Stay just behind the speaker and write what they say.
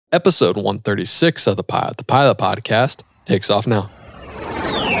Episode 136 of the Pilot Podcast takes off now.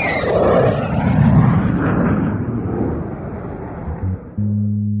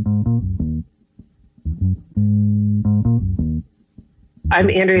 I'm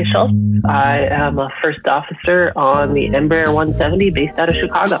Andrea Schultz. I am a first officer on the Embraer 170 based out of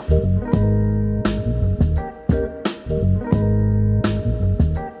Chicago.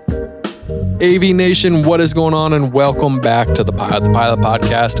 AV Nation, what is going on? And welcome back to the Pilot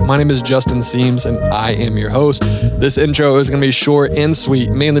Podcast. My name is Justin Seams and I am your host. This intro is going to be short and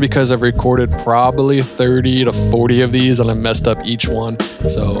sweet, mainly because I've recorded probably 30 to 40 of these and I messed up each one.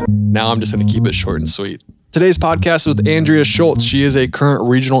 So now I'm just going to keep it short and sweet. Today's podcast is with Andrea Schultz. She is a current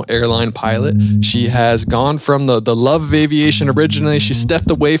regional airline pilot. She has gone from the love of aviation originally. She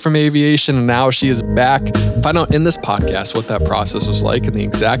stepped away from aviation and now she is back. Find out in this podcast what that process was like and the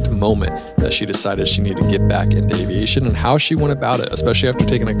exact moment that she decided she needed to get back into aviation and how she went about it, especially after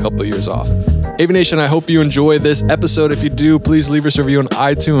taking a couple of years off. Aviation, I hope you enjoy this episode. If you do, please leave us a review on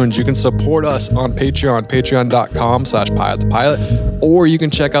iTunes. You can support us on Patreon, patreon.com/pilotthepilot, or you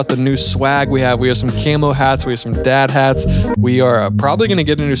can check out the new swag we have. We have some camo hats. We have some dad hats. We are probably going to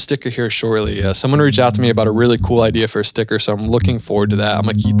get a new sticker here shortly. Someone reached out to me about a really cool idea for a sticker, so I'm looking forward to that. I'm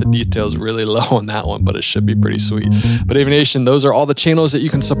going to keep the details really low on that one, but it should be pretty sweet. But Aviation, those are all the channels that you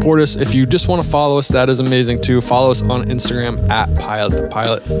can support us. If you just want to follow us, that is amazing too. Follow us on Instagram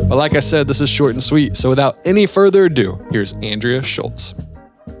 @PilotThePilot. But like I said, this is short and sweet. So without any further ado, here's Andrea Schultz.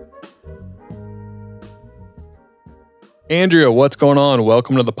 Andrea, what's going on?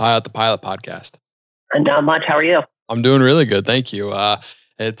 Welcome to the Pilot Podcast. Not much. How are you? I'm doing really good. Thank you.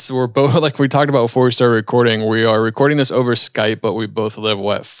 We're both, like we talked about before we started recording, we are recording this over Skype, but we both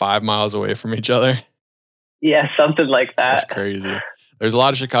live, 5 miles away from each other? Yeah, something like that. That's crazy. There's a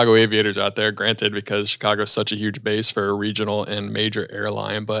lot of Chicago aviators out there, granted, because Chicago is such a huge base for a regional and major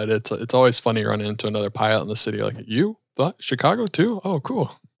airline, but it's always funny running into another pilot in the city like, you? What? Chicago too? Oh,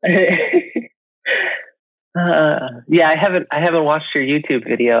 cool. Yeah, I haven't watched your YouTube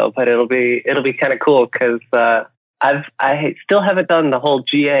video, but it'll be kind of cool because I still haven't done the whole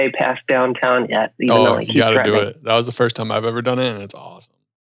GA past downtown yet. Even though you got to do it. That was the first time I've ever done it, and it's awesome.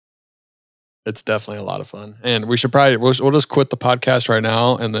 It's definitely a lot of fun, and we should we'll just quit the podcast right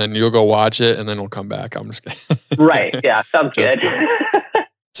now, and then you'll go watch it, and then we'll come back. I'm just kidding. Right? Yeah, sounds good.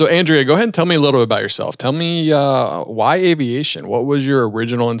 So, Andrea, go ahead and tell me a little bit about yourself. Tell me why aviation? What was your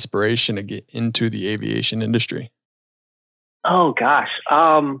original inspiration to get into the aviation industry? Oh gosh,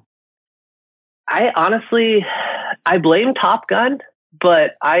 I honestly blame Top Gun,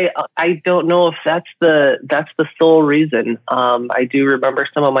 but I don't know if that's the sole reason. I do remember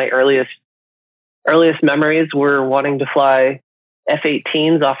some of my earliest memories were wanting to fly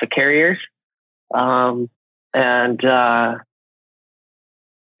F-18s off of carriers, and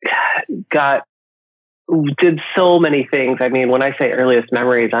did so many things. I mean, when I say earliest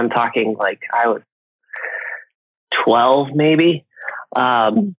memories, I'm talking like I was 12 maybe.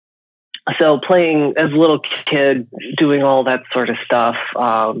 So playing as a little kid, doing all that sort of stuff.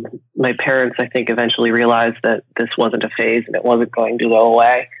 My parents, I think, eventually realized that this wasn't a phase and it wasn't going to go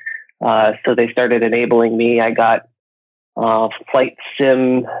away. So they started enabling me. I got Flight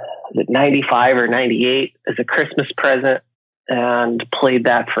Sim 95 or 98 as a Christmas present and played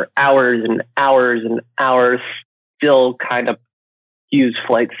that for hours and hours and hours. Still kind of use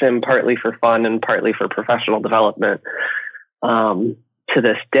Flight Sim partly for fun and partly for professional development to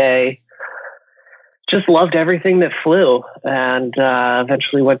this day. Just loved everything that flew, and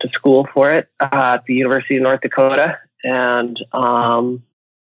eventually went to school for it at the University of North Dakota. And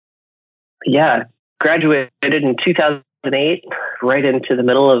graduated in 2008, right into the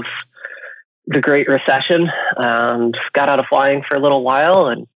middle of the Great Recession, and got out of flying for a little while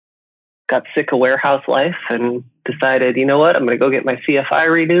and got sick of warehouse life and decided, you know what, I'm going to go get my CFI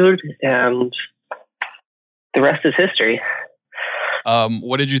renewed, and the rest is history.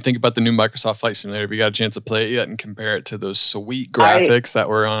 What did you think about the new Microsoft Flight Simulator? Have you got a chance to play it yet and compare it to those sweet graphics that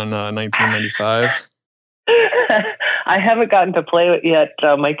were on 1995? I haven't gotten to play it yet.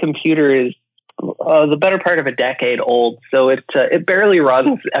 My computer is the better part of a decade old, so it barely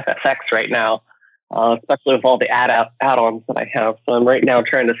runs FSX right now, especially with all the add-ons that I have. So I'm right now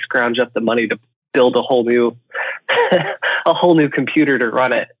trying to scrounge up the money to build a whole new computer to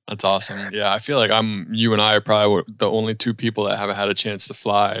run it. That's awesome. Yeah, I feel like you and I are probably the only two people that haven't had a chance to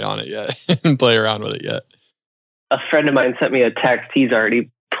fly on it yet and play around with it yet. A friend of mine sent me a text. He's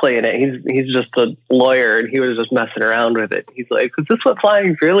already playing it. He's just a lawyer, and he was just messing around with it. He's like, "Is this what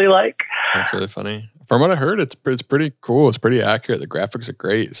flying's really like?" That's really funny. From what I heard, it's pretty cool. It's pretty accurate. The graphics are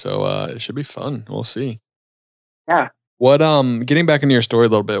great, so it should be fun. We'll see. Yeah. What getting back into your story a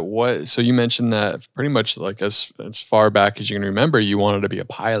little bit, so you mentioned that pretty much like as far back as you can remember, you wanted to be a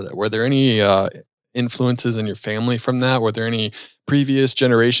pilot. Were there any influences in your family from that? Were there any previous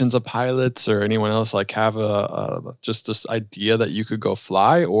generations of pilots or anyone else like have a just this idea that you could go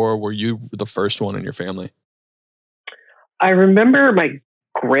fly, or were you the first one in your family? I remember my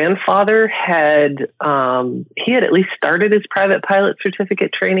grandfather he had at least started his private pilot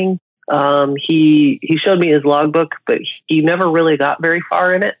certificate training. He showed me his logbook, but he never really got very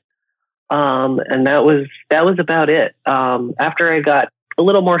far in it. And that was about it. After I got a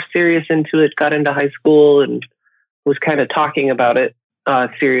little more serious into it, got into high school and was kind of talking about it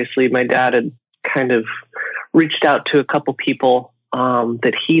seriously, my dad had kind of reached out to a couple people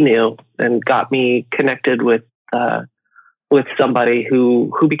that he knew and got me connected with somebody who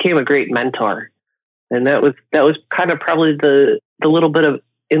became a great mentor. And that was kind of probably the little bit of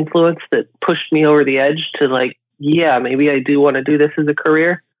influence that pushed me over the edge to like, yeah, maybe I do want to do this as a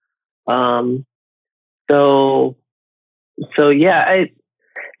career. So yeah,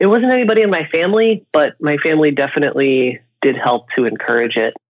 it wasn't anybody in my family, but my family definitely did help to encourage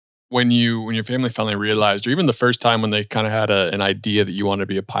it. When your family finally realized, or even the first time when they kind of had an idea that you wanted to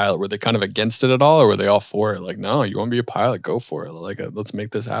be a pilot, were they kind of against it at all, or were they all for it? Like, no, you want to be a pilot, go for it. Like, let's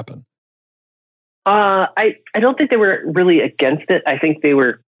make this happen. I don't think they were really against it. I think they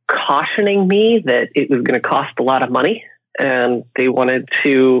were cautioning me that it was going to cost a lot of money, and they wanted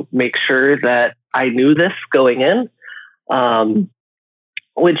to make sure that I knew this going in,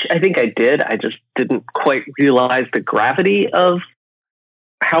 which I think I did. I just didn't quite realize the gravity of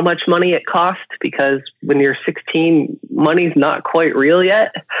how much money it cost, because when you're 16, money's not quite real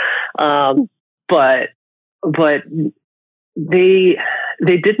yet. But they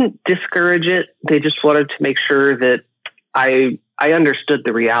didn't discourage it. They just wanted to make sure that I understood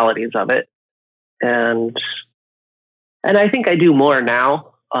the realities of it. And I think I do more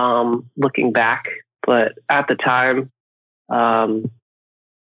now, looking back, but at the time,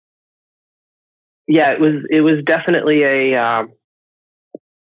 yeah, it was definitely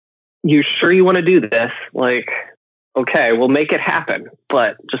you sure you want to do this? Like, okay, we'll make it happen,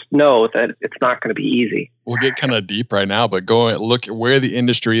 but just know that it's not going to be easy. We'll get kind of deep right now, but look at where the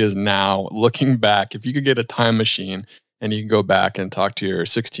industry is now. Looking back, if you could get a time machine and you can go back and talk to your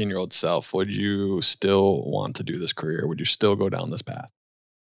 16-year-old self, would you still want to do this career? Would you still go down this path?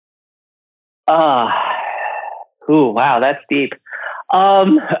 Wow, that's deep.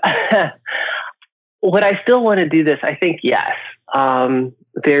 Would I still want to do this? I think yes.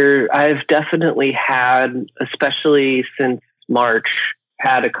 I've definitely had, especially since March,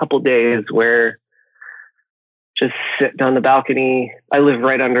 had a couple days where just sitting on the balcony. I live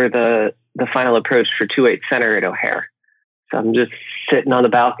right under the final approach for 28 Center at O'Hare. So I'm just sitting on the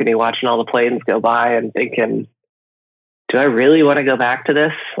balcony watching all the planes go by and thinking, do I really want to go back to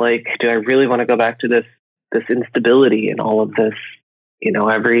this? Like, do I really want to go back to this instability and all of this? You know,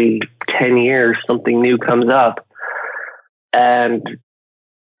 every 10 years, something new comes up. And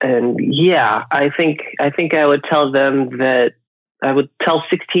yeah, I think I would tell them that I would tell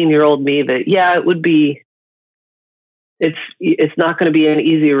 16-year-old me that, yeah, it would be, it's not going to be an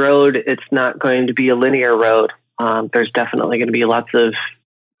easy road. It's not going to be a linear road. There's definitely going to be lots of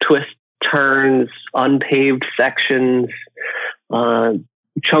twists, turns, unpaved sections,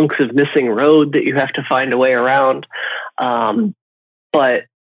 chunks of missing road that you have to find a way around. But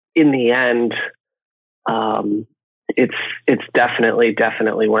in the end, it's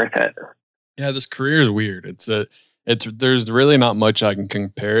definitely worth it. Yeah, this career is weird. There's really not much I can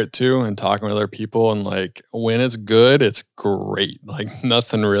compare it to, and talking with other people, and like when it's good, it's great. Like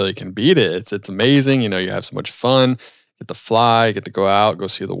nothing really can beat it. It's amazing. You know, you have so much fun. You get to fly, you get to go out, go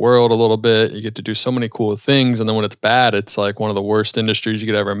see the world a little bit. You get to do so many cool things. And then when it's bad, it's like one of the worst industries you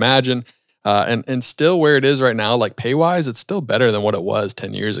could ever imagine. And still where it is right now, like pay wise, it's still better than what it was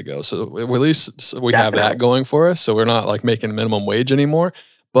 10 years ago. So at least we have that going for us. So we're not like making minimum wage anymore,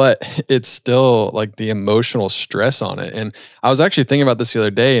 but it's still like the emotional stress on it. And I was actually thinking about this the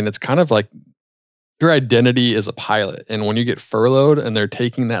other day, and it's kind of like your identity is a pilot. And when you get furloughed and they're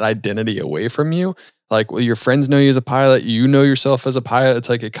taking that identity away from you, like well, your friends know you as a pilot, you know yourself as a pilot. It's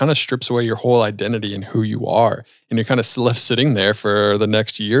like it kind of strips away your whole identity and who you are. And you're kind of left sitting there for the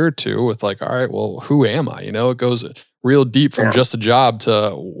next year or two with like, all right, well, who am I? You know, it goes real deep from just a job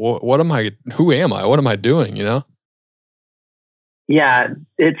to what am I? Who am I? What am I doing? You know? Yeah,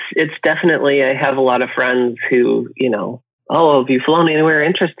 it's definitely, I have a lot of friends who, you know, oh, have you flown anywhere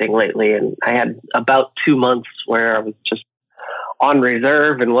interesting lately? And I had about 2 months where I was just on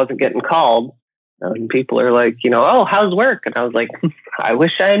reserve and wasn't getting called. And people are like, you know, oh, how's work? And I was like, I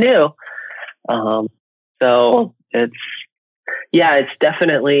wish I knew. So It's it's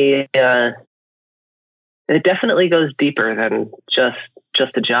definitely it definitely goes deeper than just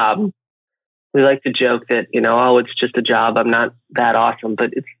a job. We like to joke that, oh, it's just a job. I'm not that awesome,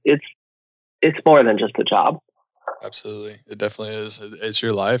 but it's more than just a job. Absolutely. It definitely is. It's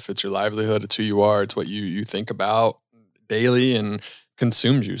your life. It's your livelihood. It's who you are. It's what you think about daily and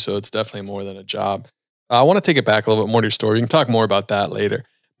consumes you. So it's definitely more than a job. I want to take it back a little bit more to your story. We can talk more about that later.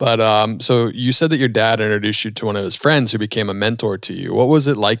 But so you said that your dad introduced you to one of his friends who became a mentor to you. What was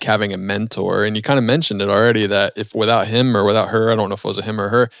it like having a mentor? And you kind of mentioned it already that if without him or without her, I don't know if it was a him or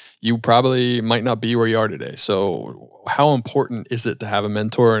her, you probably might not be where you are today. So how important is it to have a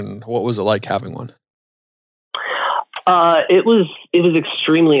mentor, and what was it like having one? It was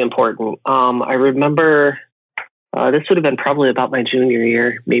extremely important. I remember this would have been probably about my junior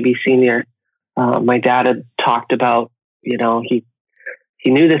year, maybe senior. My dad had talked about, he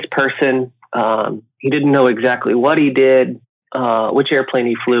knew this person. He didn't know exactly what he did, which airplane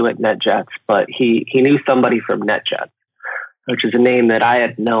he flew at NetJets, but he knew somebody from NetJets, which is a name that I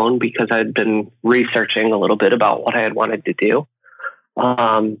had known because I'd been researching a little bit about what I had wanted to do.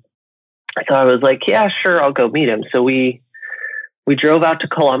 So I was like, yeah, sure, I'll go meet him. So we drove out to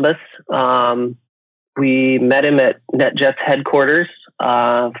Columbus. We met him at NetJets headquarters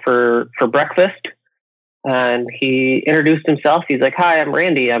for breakfast. And he introduced himself. He's like, hi, I'm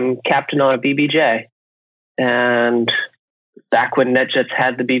Randy. I'm captain on a BBJ. And back when NetJets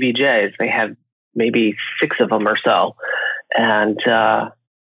had the BBJs, they had maybe 6 of them or so. And so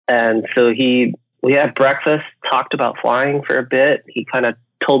we had breakfast, talked about flying for a bit. He kind of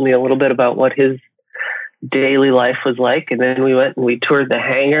told me a little bit about what his daily life was like. And then we went and we toured the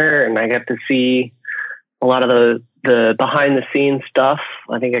hangar, and I got to see a lot of the behind the scenes stuff.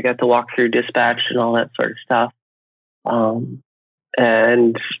 I think I got to walk through dispatch and all that sort of stuff.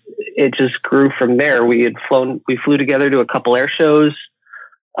 And it just grew from there. We flew together to a couple air shows.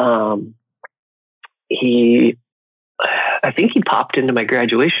 I think he popped into my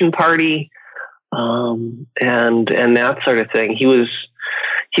graduation party, and that sort of thing. He was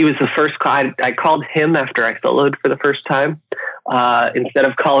the first. I called him after I soloed for the first time, instead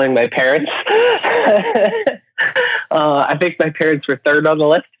of calling my parents. I think my parents were third on the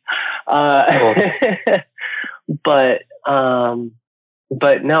list. But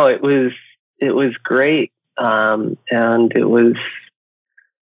no, it was great. And it was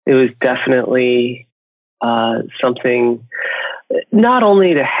definitely, something, not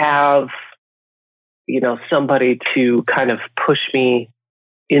only to have, somebody to kind of push me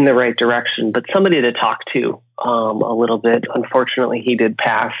in the right direction, but somebody to talk to, a little bit. Unfortunately, he did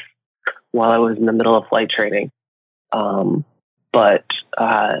pass while I was in the middle of flight training. But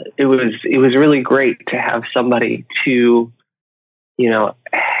it was really great to have somebody to,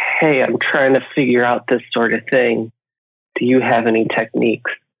 hey, I'm trying to figure out this sort of thing. Do you have any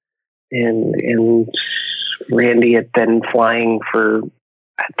techniques? And Randy had been flying for,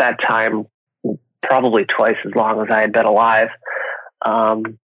 at that time, probably twice as long as I had been alive.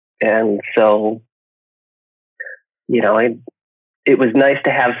 And so, it was nice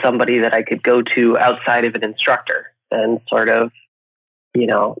to have somebody that I could go to outside of an instructor and sort of,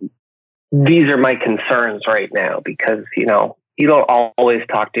 these are my concerns right now, because, you don't always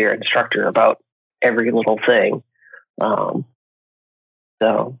talk to your instructor about every little thing.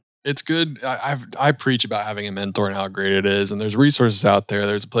 So it's good. I preach about having a mentor and how great it is. And there's resources out there.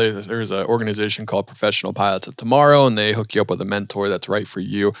 There's an organization called Professional Pilots of Tomorrow, and they hook you up with a mentor that's right for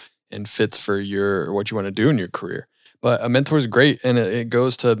you and fits for what you want to do in your career. But a mentor is great, and it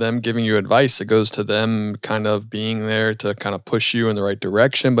goes to them giving you advice. It goes to them kind of being there to kind of push you in the right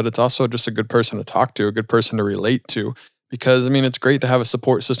direction. But it's also just a good person to talk to, a good person to relate to. Because, it's great to have a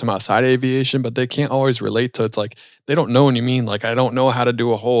support system outside aviation, but they can't always relate to, it's like, they don't know when you mean, like, I don't know how to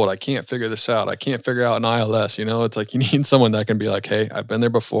do a hold. I can't figure this out. I can't figure out an ILS. It's like, you need someone that can be like, hey, I've been there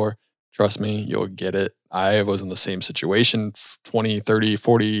before. Trust me, you'll get it. I was in the same situation 20, 30,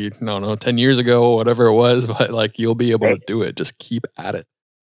 40, 10 years ago, whatever it was, but like, you'll be able to do it. Just keep at it.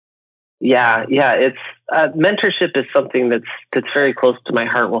 Yeah. It's mentorship is something that's very close to my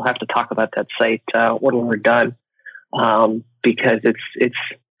heart. We'll have to talk about that site when we're done. Because it's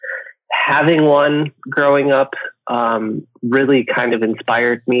having one growing up, really kind of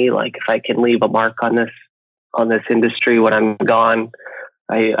inspired me. Like, if I can leave a mark on this industry when I'm gone,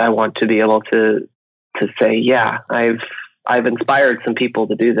 I want to be able to say, yeah, I've inspired some people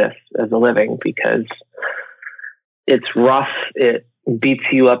to do this as a living, because it's rough. It beats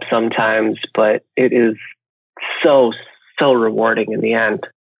you up sometimes, but it is so rewarding in the end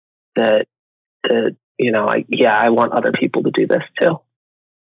that I want other people to do this too.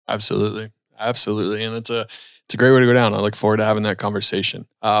 Absolutely. And it's It's a great way to go down. I look forward to having that conversation.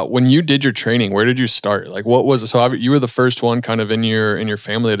 When you did your training, where did you start? Like, what was it? So you were the first one kind of in your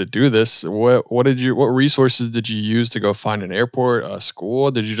family to do this. What resources did you use to go find an airport, a school?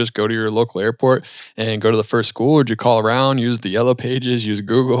 Did you just go to your local airport and go to the first school? Or did you call around, use the yellow pages, use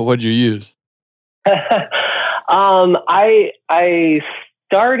Google? What did you use? I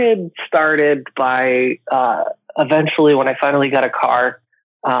started by eventually when I finally got a car,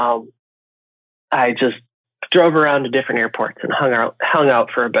 I just drove around to different airports and hung out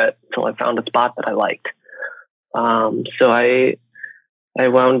for a bit until I found a spot that I liked. So I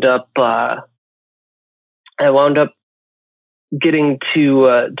wound up getting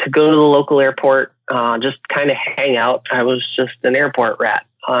to go to the local airport, just kind of hang out. I was just an airport rat.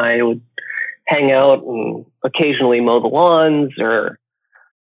 I would hang out and occasionally mow the lawns or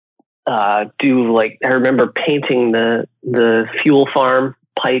do I remember painting the fuel farm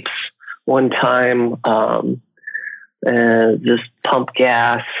pipes one time, and just pump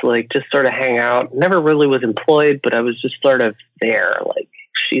gas, just sort of hang out. Never really was employed, but I was just sort of there.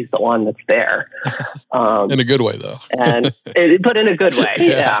 She's the one that's there. In a good way though. But in a good way.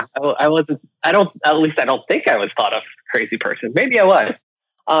 Yeah. I wasn't, at least I don't think I was thought of crazy person. Maybe I was.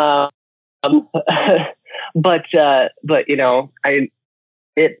 But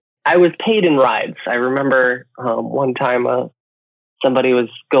I was paid in rides. I remember one time somebody was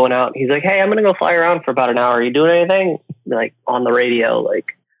going out. He's like, "Hey, I'm gonna go fly around for about an hour. Are you doing anything?" On the radio,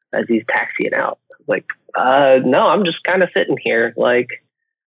 as he's taxiing out. No, I'm just kind of sitting here. He's like,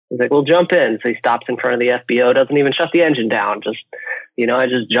 "Well, jump in." So he stops in front of the FBO, doesn't even shut the engine down. Just, I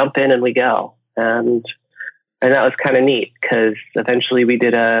just jump in and we go. And that was kind of neat because eventually we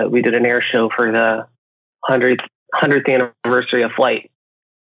did an air show for the 100th anniversary of flight,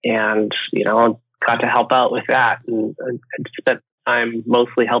 and got to help out with that, and spent time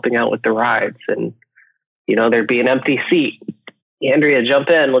mostly helping out with the rides. And there'd be an empty seat. Andrea, jump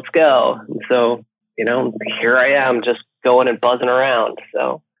in, let's go. And so here I am, just going and buzzing around.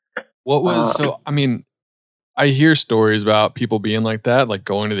 So what was I hear stories about people being like that,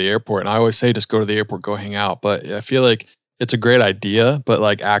 going to the airport. And I always say, just go to the airport, go hang out. But I feel like it's a great idea,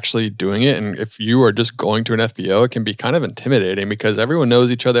 but actually doing it. And if you are just going to an FBO, it can be kind of intimidating because everyone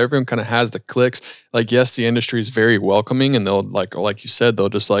knows each other. Everyone kind of has the clicks. Yes, the industry is very welcoming and they'll like you said, they'll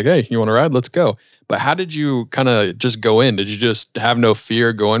just "Hey, you want to ride? Let's go." But how did you kind of just go in? Did you just have no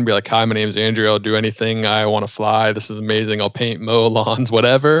fear, go in, be like, "Hi, my name's Andrew. I'll do anything. I want to fly. This is amazing. I'll paint, mow lawns,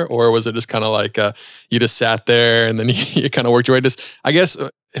 whatever." Or was it just kind of you just sat there and then you kind of worked your way? I guess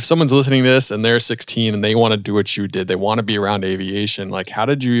if someone's listening to this and they're 16 and they want to do what you did, they want to be around aviation. How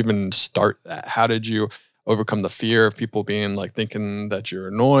did you even start that? How did you overcome the fear of people being thinking that you're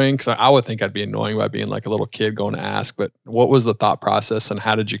annoying? Because I would think I'd be annoying by being a little kid going to ask, but what was the thought process and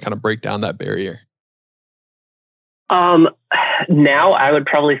how did you kind of break down that barrier? Now I would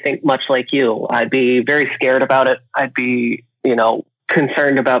probably think much like you. I'd be very scared about it. I'd be,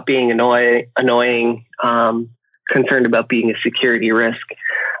 concerned about being annoying, concerned about being a security risk.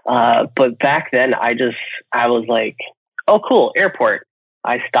 But back then I was like, "Oh, cool, airport."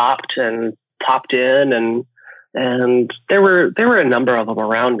 I stopped and popped in and there were a number of them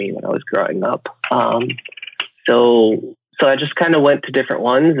around me when I was growing up. So I just kind of went to different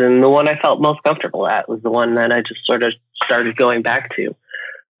ones, and the one I felt most comfortable at was the one that I just sort of started going back to.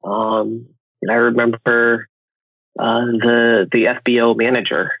 And I remember the FBO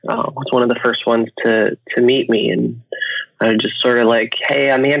manager was one of the first ones to meet me, and I just sort of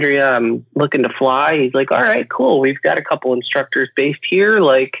 "Hey, I'm Andrea. I'm looking to fly." He's like, "All right, cool. We've got a couple instructors based here.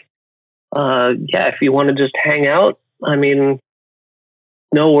 Yeah, if you want to just hang out, no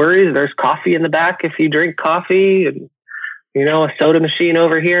worries. There's coffee in the back if you drink coffee, and a soda machine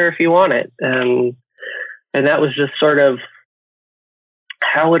over here if you want it." And that was just sort of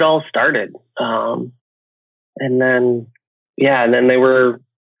how it all started. And then they were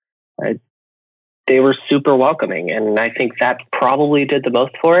super welcoming. And I think that probably did the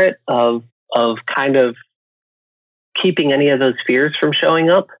most for it of kind of keeping any of those fears from showing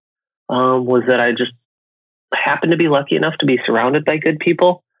up, was that I just happened to be lucky enough to be surrounded by good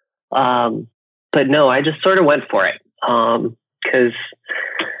people. But no, I just sort of went for it. Cause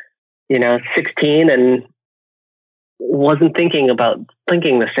 16 and wasn't thinking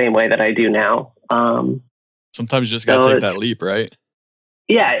the same way that I do now. Sometimes you just got to take that leap, right?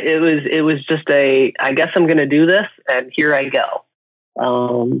 Yeah, it was just I guess I'm going to do this, and here I go.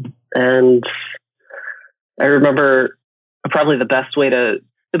 And I remember probably the best way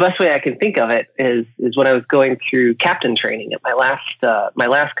I can think of it is when I was going through captain training at my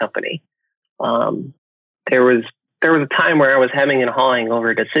last company. There was a time where I was hemming and hawing over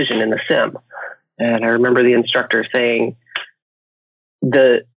a decision in the sim, And I remember the instructor saying,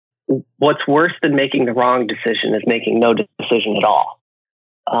 what's worse than making the wrong decision is making no decision at all.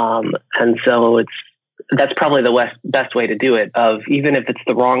 And so that's probably the best way to do it, of even if it's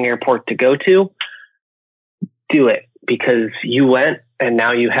the wrong airport to go to, do it, because you went and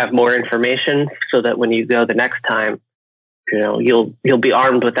now you have more information, so that when you go the next time, you'll be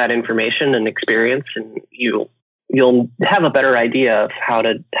armed with that information and experience, and you'll have a better idea of how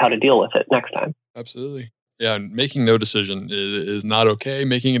to deal with it next time. Absolutely. Yeah, making no decision is not okay.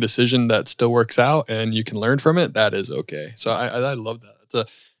 Making a decision that still works out and you can learn from it, that is okay. So I love that.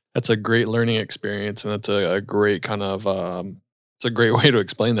 That's a great learning experience, and that's a great kind of it's a great way to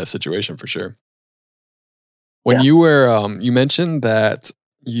explain that situation for sure. When you were you mentioned that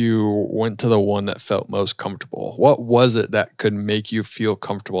you went to the one that felt most comfortable. What was it that could make you feel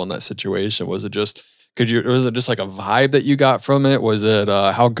comfortable in that situation? Was it just was it just like a vibe that you got from it? Was it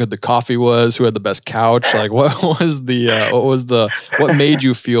how good the coffee was? Who had the best couch? Like what what made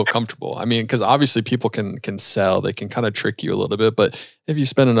you feel comfortable? I mean, because obviously people can sell, they can kind of trick you a little bit, but if you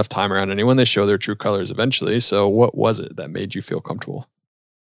spend enough time around anyone, they show their true colors eventually. So what was it that made you feel comfortable?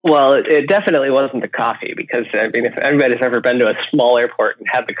 Well, it definitely wasn't the coffee, because I mean, if anybody's ever been to a small airport and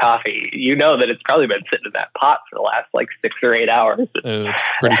had the coffee, you know that it's probably been sitting in that pot for the last like 6 or 8 hours. It's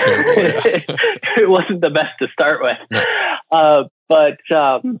pretty terrible. Yeah. It wasn't the best to start with, no.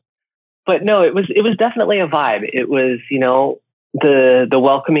 But no, it was definitely a vibe. It was, the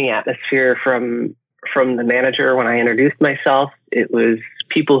welcoming atmosphere from the manager when I introduced myself. It was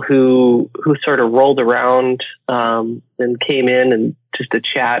people who sort of rolled around and came in and just to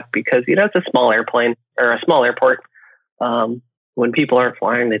chat, because it's a small airplane or a small airport. When people aren't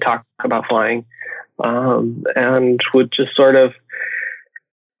flying, they talk about flying, and would just sort of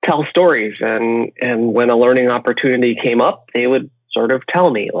tell stories. And when a learning opportunity came up, they would sort of tell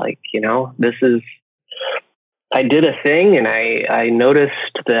me, like, I did a thing and I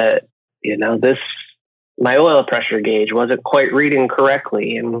noticed that my oil pressure gauge wasn't quite reading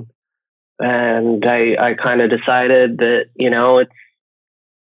correctly. And I kind of decided that,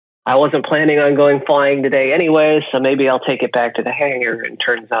 I wasn't planning on going flying today anyway, so maybe I'll take it back to the hangar. And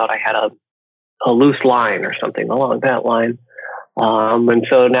turns out I had a loose line or something along that line. And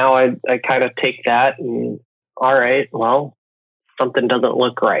so now I kind of take that and, all right, well, something doesn't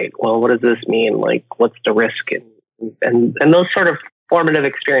look right. Well, what does this mean? Like, what's the risk? And those sort of formative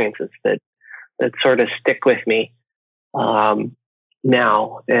experiences that sort of stick with me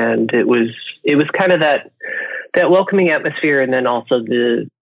now. And it was kind of that welcoming atmosphere, and then also the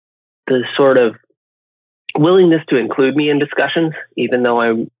sort of willingness to include me in discussions, even though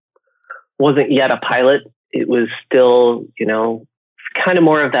I wasn't yet a pilot. It was still, kind of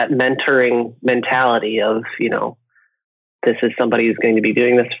more of that mentoring mentality of, this is somebody who's going to be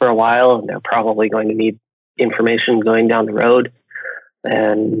doing this for a while, and they're probably going to need information going down the road.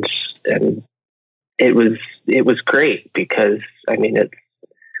 And it was great, because I mean,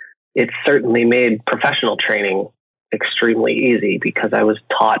 it certainly made professional training extremely easy, because I was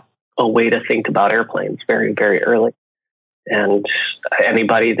taught a way to think about airplanes very, very early. And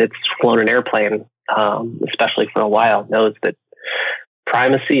anybody that's flown an airplane, especially for a while, knows that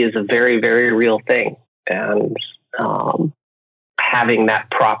primacy is a very, very real thing. And having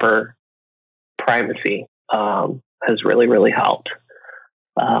that proper primacy has really, really helped.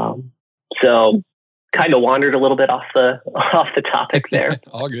 So kind of wandered a little bit off the topic there.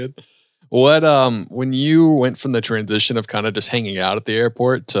 All good. What when you went from the transition of kind of just hanging out at the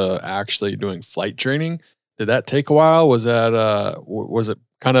airport to actually doing flight training, did that take a while? Was it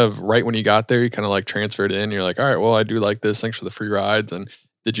kind of right when you got there, you kind of like transferred in, you're like, all right, well, I do like this, thanks for the free rides? And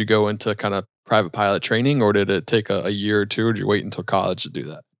did you go into kind of private pilot training, or did it take a year or two, or did you wait until college to do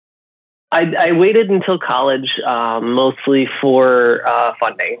that? I waited until college, mostly for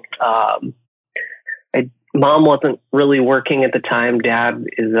funding. Mom wasn't really working at the time. Dad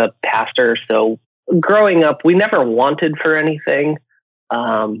is a pastor. So growing up, we never wanted for anything.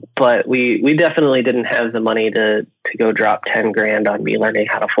 But we definitely didn't have the money to go drop 10 grand on me learning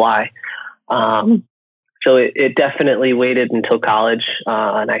how to fly. So it definitely waited until college,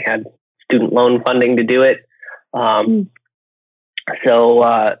 and I had student loan funding to do it. So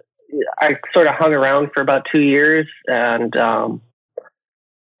I sort of hung around for about 2 years, and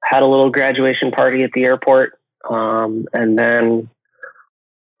had a little graduation party at the airport. And then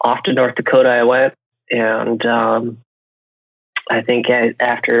off to North Dakota I went. And I think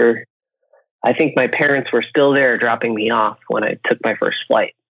my parents were still there dropping me off when I took my first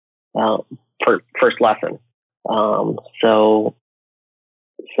flight, first lesson. So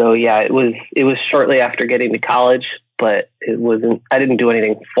yeah, it was shortly after getting to college, but I didn't do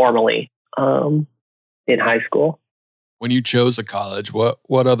anything formally in high school. When you chose a college, what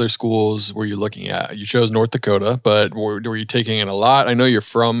other schools were you looking at? You chose North Dakota, but were you taking in a lot? I know you're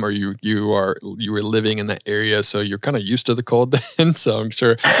from, or you were living in that area, so you're kind of used to the cold then. So I'm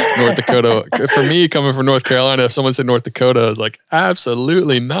sure North Dakota. For me, coming from North Carolina, if someone said North Dakota, I was like,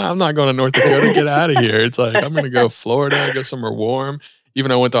 absolutely not. I'm not going to North Dakota. Get out of here. It's like I'm going to go Florida, go somewhere warm.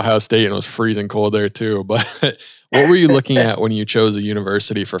 Even I went to Ohio State and it was freezing cold there too. But what were you looking at when you chose a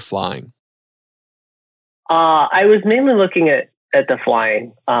university for flying? I was mainly looking at the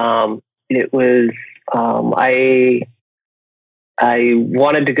flying. It was I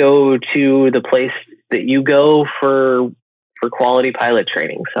wanted to go to the place that you go for quality pilot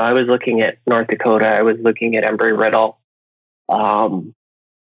training. So I was looking at North Dakota. I was looking at Embry-Riddle. I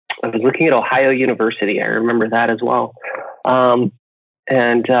was looking at Ohio University. I remember that as well. And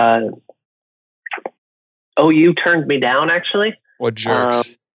OU turned me down, actually. What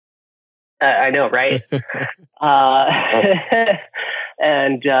jerks? I know, right?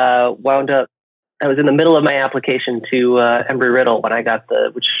 And wound up. I was in the middle of my application to Embry-Riddle when I got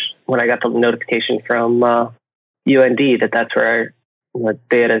the notification from UND that's where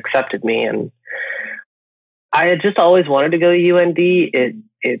they had accepted me, and I had just always wanted to go to UND.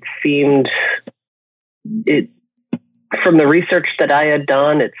 It seemed from the research that I had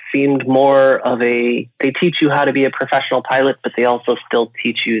done, it seemed more of they teach you how to be a professional pilot, but they also still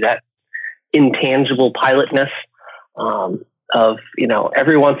teach you that intangible pilotness of,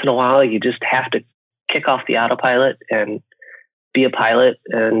 every once in a while, you just have to kick off the autopilot and be a pilot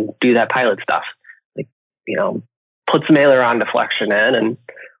and do that pilot stuff. Like, put some aileron deflection in and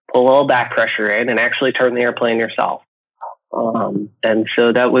pull a little back pressure in and actually turn the airplane yourself. And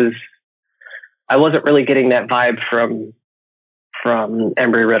so I wasn't really getting that vibe from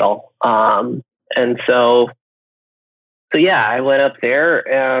Embry-Riddle. And so yeah, I went up there,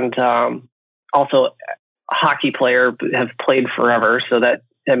 and also a hockey player, have played forever. So that,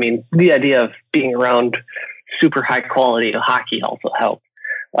 the idea of being around super high quality hockey also helped.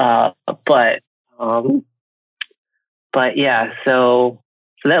 But yeah, so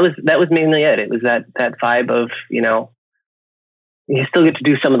that was mainly it. It was that vibe of, you still get to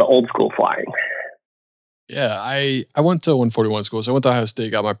do some of the old school flying. Yeah, I went to 141 school. So I went to Ohio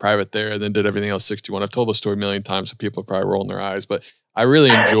State, got my private there, and then did everything else 61. I've told the story a million times, so people are probably rolling their eyes. But I really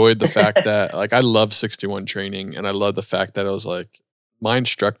enjoyed the fact that, I love 61 training, and I love the fact that it was my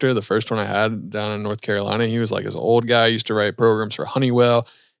instructor, the first one I had down in North Carolina, he was this old guy, used to write programs for Honeywell.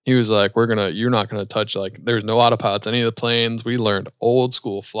 He was like, you're not gonna touch, there's no autopilots, any of the planes. We learned old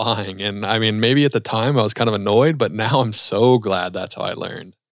school flying. And maybe at the time I was kind of annoyed, but now I'm so glad that's how I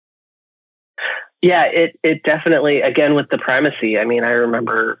learned. Yeah, it definitely, again, with the primacy. I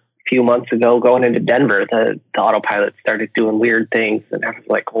remember a few months ago going into Denver, the autopilot started doing weird things, and I was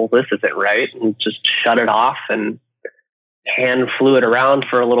like, well, this isn't right, and just shut it off and hand flew it around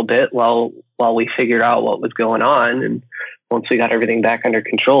for a little bit while we figured out what was going on. And once we got everything back under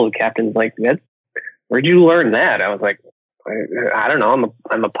control, the captain's like, where'd you learn that? I was like, I don't know.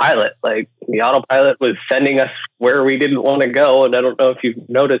 I'm a pilot. The autopilot was sending us where we didn't want to go. And I don't know if you've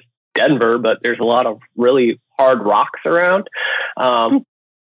noticed Denver, but there's a lot of really hard rocks around.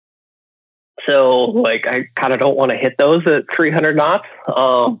 So I kind of don't want to hit those at 300 knots.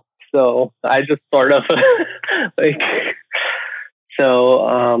 So I just sort of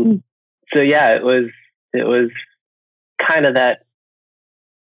so yeah, it was kind of that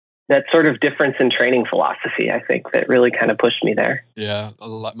sort of difference in training philosophy, I think, that really kind of pushed me there. Yeah.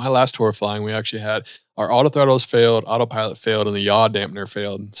 My last tour of flying, we actually had our auto throttles failed, autopilot failed, and the yaw dampener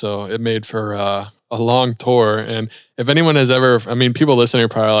failed. So it made for a long tour. And if anyone has ever, people listening are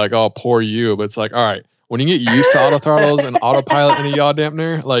probably like, oh, poor you. But it's all right, when you get used to auto throttles and autopilot and a yaw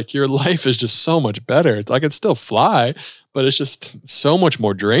dampener, your life is just so much better. It's it still fly, but it's just so much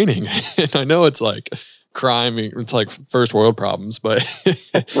more draining. And I know it's crime, it's first world problems, but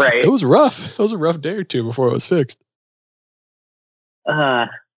right. It was rough. It was a rough day or two before it was fixed.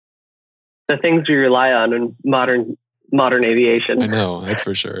 The things we rely on in modern aviation. I know, that's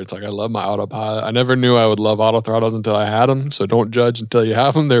for sure. It's I love my autopilot. I never knew I would love auto throttles until I had them. So don't judge until you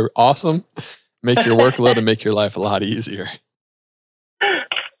have them. They're awesome. Make your workload and make your life a lot easier.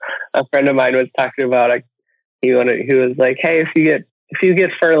 A friend of mine was talking about he was like, hey, if you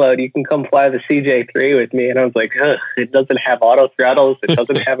get furloughed, you can come fly the CJ3 with me. And I was like, ugh, it doesn't have auto throttles. It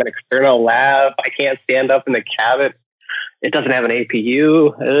doesn't have an external lav. I can't stand up in the cabin. It doesn't have an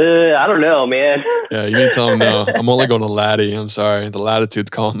APU. I don't know, man. Yeah, you need to tell them no. I'm only going to Latty. I'm sorry. The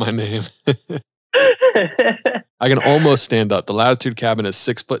Latitude's calling my name. I can almost stand up. The Latitude cabin is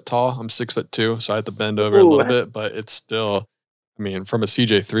 6 foot tall. I'm 6'2", so I have to bend over a little bit, but it's still, I mean, from a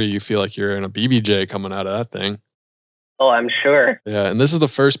CJ3, you feel like you're in a BBJ coming out of that thing. Oh, I'm sure. Yeah, and this is the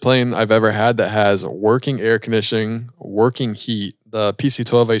first plane I've ever had that has working air conditioning, working heat. The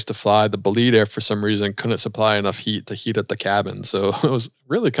PC-12 I used to fly, the Bolide Air for some reason couldn't supply enough heat to heat up the cabin. So it was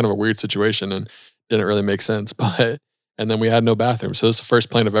really kind of a weird situation and didn't really make sense. And then we had no bathroom. So this is the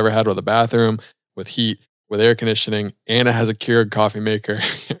first plane I've ever had with a bathroom, with heat, with air conditioning, and it has a Keurig coffee maker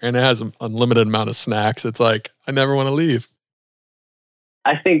and it has an unlimited amount of snacks. It's like, I never want to leave.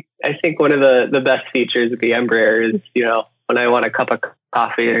 I think one of the best features of the Embraer is, when I want a cup of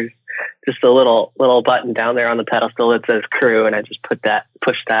coffee, there's just a little button down there on the pedestal that says crew, and I just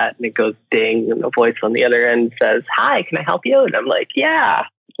push that, and it goes ding, and the voice on the other end says, "Hi, can I help you?" And I'm like, "Yeah,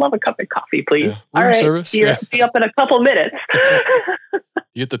 love a cup of coffee, please." Yeah. All right, service. Be up in a couple minutes.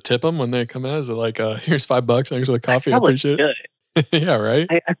 You get to tip them when they come in? Is it like, here's $5, thanks for the coffee, I appreciate it. Yeah, right?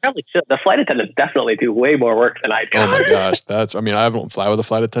 I probably should. The flight attendants definitely do way more work than I do. Oh my gosh. I don't fly with a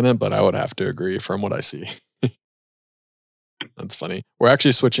flight attendant, but I would have to agree from what I see. That's funny. We're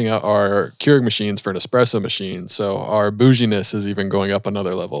actually switching out our Keurig machines for an espresso machine. So our bouginess is even going up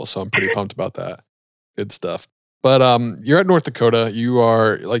another level. So I'm pretty pumped about that. Good stuff. But you're at North Dakota. You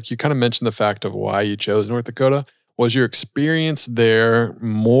are, like, you kind of mentioned the fact of why you chose North Dakota. Was your experience there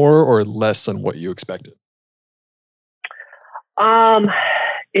more or less than what you expected?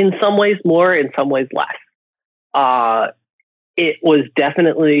 In some ways more, in some ways less. It was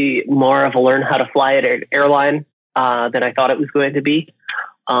definitely more of a learn how to fly at an airline than I thought it was going to be,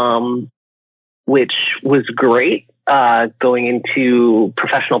 which was great going into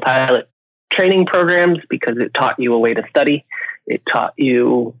professional pilot training programs because it taught you a way to study. It taught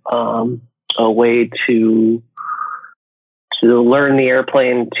you a way to learn the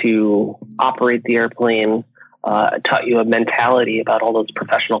airplane, to operate the airplane. Taught you a mentality about all those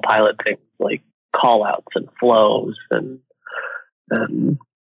professional pilot things like call outs and flows and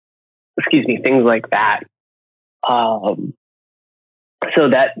things like that. So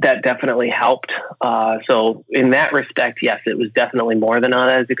that definitely helped. So in that respect, yes, it was definitely more than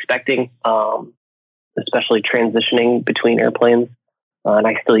I was expecting, especially transitioning between airplanes. And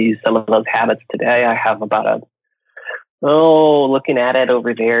I still use some of those habits today. I have about looking at it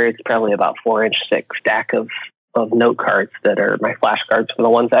over there, it's probably about 4-inch thick stack of note cards that are my flashcards for the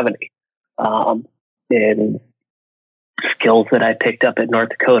 170. And skills that I picked up at North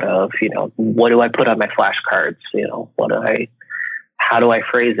Dakota of, what do I put on my flashcards? How do I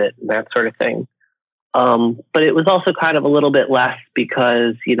phrase it? And that sort of thing. But it was also kind of a little bit less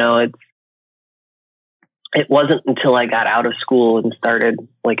because, it wasn't until I got out of school and started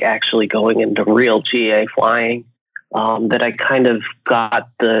like actually going into real GA flying that I kind of got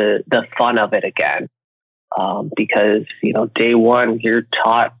the fun of it again. Because, day one, you're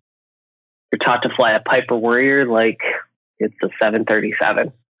taught to fly a Piper Warrior like it's a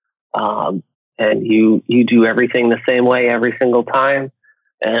 737. And you do everything the same way every single time.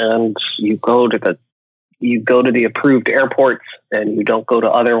 And you go to the approved airports and you don't go to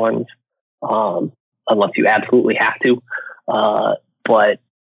other ones, unless you absolutely have to. But,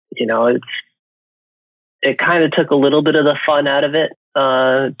 it kind of took a little bit of the fun out of it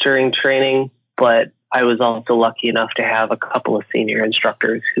during training, but I was also lucky enough to have a couple of senior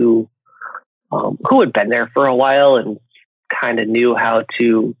instructors who had been there for a while and kind of knew how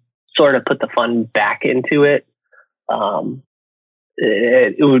to sort of put the fun back into it.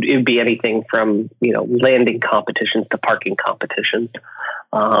 It would be anything from, landing competitions to parking competitions.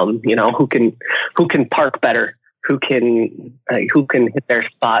 Who can park better, who can hit their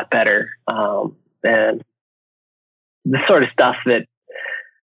spot better. And the sort of stuff that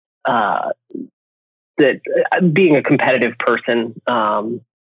being a competitive person,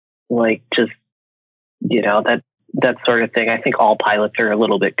 that sort of thing. I think all pilots are a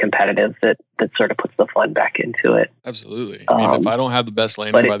little bit competitive. That sort of puts the fun back into it. Absolutely. I mean, if I don't have the best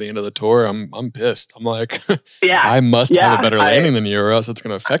landing by the end of the tour, I'm pissed. I'm like, yeah, I must have a better landing than you, or else it's going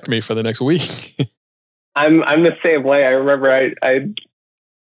to affect me for the next week. I'm the same way. I remember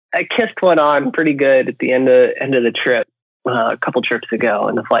I kissed one on pretty good at the end of the trip a couple trips ago,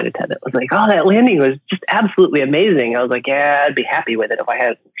 and the flight attendant was like, "Oh, that landing was just absolutely amazing." I was like, "Yeah, I'd be happy with it if I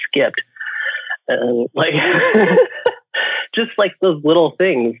hadn't skipped." Just like those little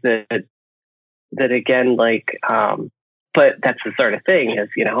things that again, but that's the sort of thing is,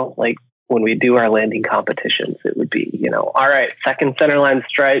 like when we do our landing competitions, it would be, all right, second centerline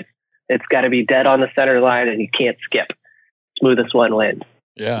stripe, it's got to be dead on the center line and you can't skip. Smoothest one wins.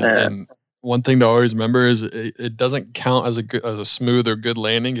 Yeah. And one thing to always remember is it doesn't count as a smooth or good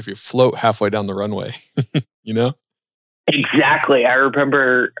landing if you float halfway down the runway, Exactly. I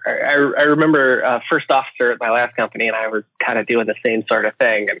remember. I remember first officer at my last company, and I were kind of doing the same sort of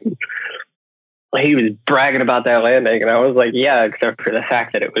thing. And he was bragging about that landing, and I was like, "Yeah," except for the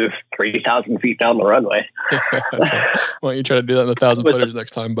fact that it was 3,000 feet down the runway. Why don't you try to do that in the 1,000-footers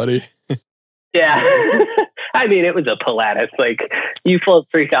next time, buddy? Yeah. I mean, it was a Pilatus. Like, you float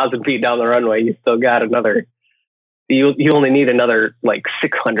 3,000 feet down the runway, you still got another. You only need another like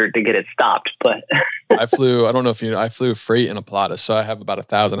 600 to get it stopped. But I flew freight in a Pilatus, so I have about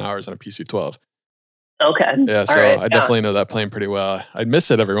 1,000 hours in a PC-12. Okay. Yeah, so I definitely know that plane pretty well. I miss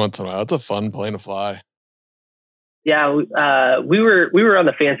it every once in a while. It's a fun plane to fly. Yeah, we were on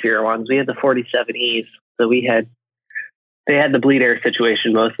the fancier ones. We had the 47Es, so they had the bleed air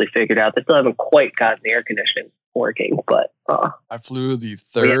situation mostly figured out. They still haven't quite gotten the air conditioning working, but I flew the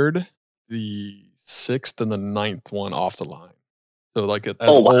 3rd, the 6th, and the 9th one off the line. So like as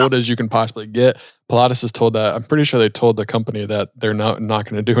old as you can possibly get. Pilatus has told that. I'm pretty sure they told the company that they're not going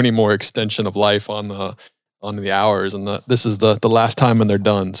to do any more extension of life on the hours, and this is the last time when they're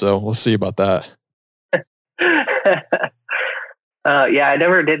done. So we'll see about that. Yeah, I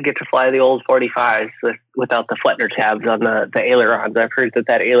never did get to fly the old 45s without the Flettner tabs on the ailerons. I've heard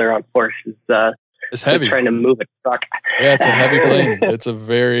that aileron force is heavy. Trying to move it. Yeah, it's a heavy plane. It's a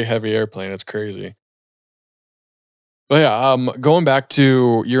very heavy airplane. It's crazy. But yeah, going back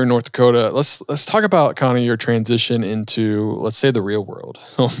to you're in North Dakota, let's talk about kind of your transition into, let's say, the real world.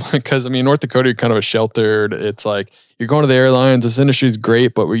 Because I mean, North Dakota, you're kind of a sheltered. It's like you're going to the airlines. This industry is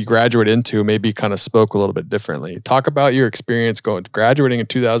great, but what you graduate into maybe kind of spoke a little bit differently. Talk about your experience graduating in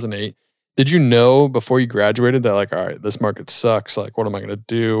 2008. Did you know before you graduated that like, all right, this market sucks. Like, what am I going to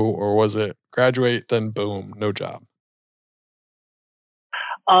do? Or was it graduate, then boom, no job?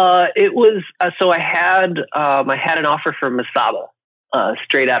 It was so I had an offer from Mesaba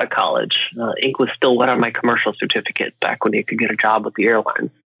straight out of college. Ink was still wet on my commercial certificate back when you could get a job with the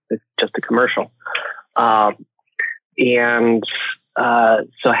airlines. It's just a commercial, and so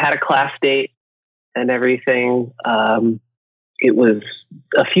I had a class date and everything. It was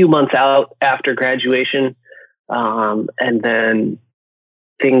a few months out after graduation, and then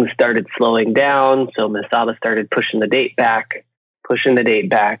things started slowing down. So Mesaba started pushing the date back. And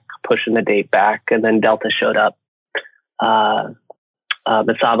then Delta showed up.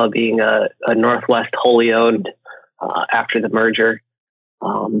 Mesaba being a Northwest wholly owned after the merger.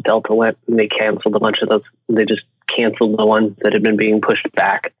 Delta went and they canceled a bunch of those. They just canceled the ones that had been being pushed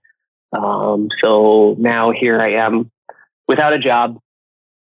back. So now here I am without a job,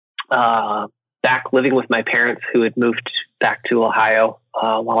 back living with my parents who had moved back to Ohio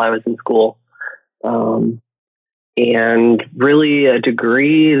while I was in school. And really a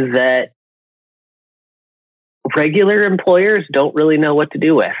degree that regular employers don't really know what to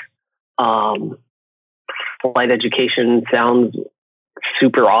do with. Flight education sounds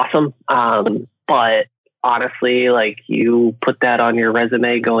super awesome. But honestly, like you put that on your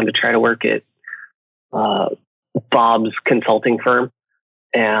resume going to try to work at Bob's consulting firm,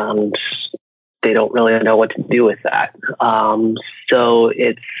 and they don't really know what to do with that. So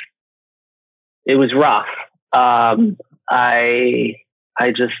it was rough. I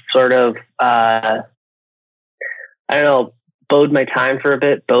just sort of, I don't know, bode my time for a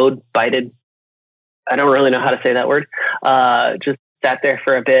bit, bited. I don't really know how to say that word. Just sat there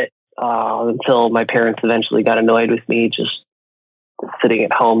for a bit, until my parents eventually got annoyed with me just sitting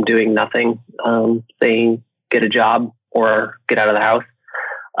at home doing nothing, saying get a job or get out of the house.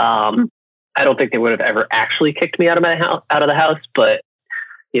 I don't think they would have ever actually kicked me out of the house, but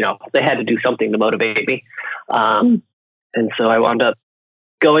you know, they had to do something to motivate me. And so I wound up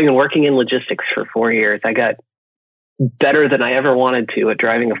going and working in logistics for 4 years. I got better than I ever wanted to at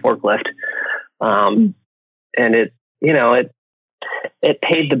driving a forklift. And it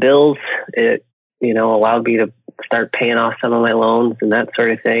paid the bills. It, allowed me to start paying off some of my loans and that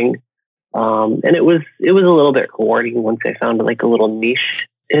sort of thing. And it was a little bit rewarding once I found like a little niche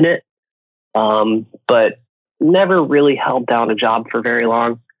in it. But never really held down a job for very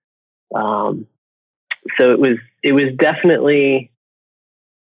long. So it was definitely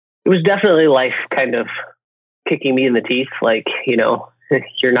life kind of kicking me in the teeth. Like,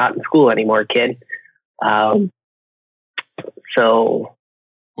 you're not in school anymore, kid. So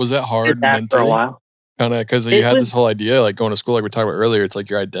was that hard mentally for a while? Kind of, because you had this whole idea, like going to school, like we talked about earlier, it's like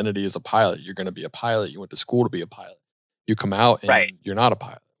your identity is a pilot. You're going to be a pilot. You went to school to be a pilot. You come out and you're not a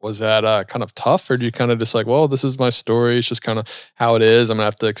pilot. Was that kind of tough, or do you kind of just like, well, this is my story. It's just kind of how it is. I'm gonna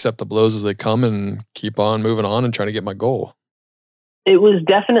have to accept the blows as they come and keep on moving on and trying to get my goal? It was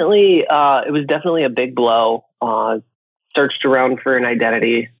definitely a big blow. Searched around for an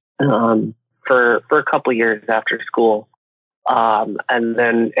identity for a couple years after school. And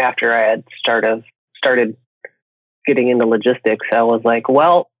then after I had started getting into logistics, I was like,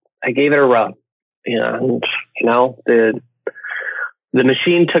 well, I gave it a run. And, the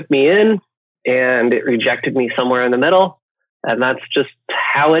machine took me in and it rejected me somewhere in the middle. And that's just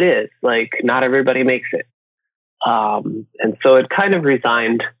how it is. Like, not everybody makes it. And so it kind of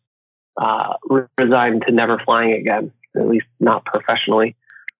resigned to never flying again, at least not professionally.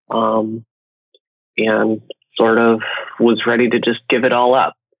 And sort of was ready to just give it all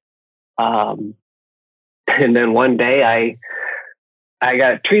up. And then one day I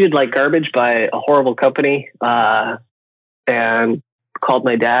got treated like garbage by a horrible company, and called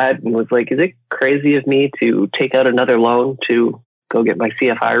my dad and was like, is it crazy of me to take out another loan to go get my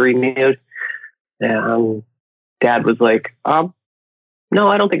CFI renewed? And Dad was like, no,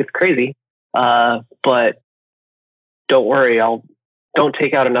 I don't think it's crazy. But don't worry, don't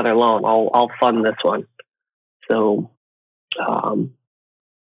take out another loan. I'll fund this one. So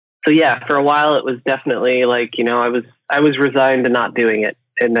yeah, for a while it was definitely like, I was resigned to not doing it.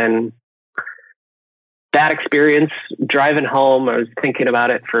 And then that experience driving home, I was thinking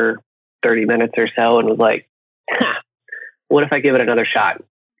about it for 30 minutes or so and was like, what if I give it another shot?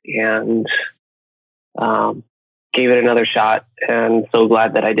 And gave it another shot, and so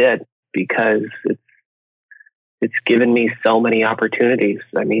glad that I did, because it's given me so many opportunities.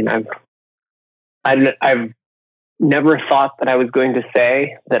 I mean, I've never thought that I was going to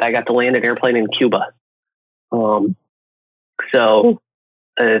say that I got to land an airplane in Cuba. So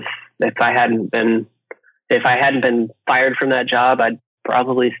if I hadn't been fired from that job, I'd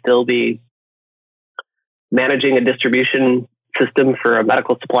probably still be managing a distribution system for a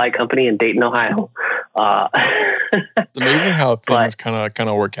medical supply company in Dayton, Ohio. It's amazing how things kind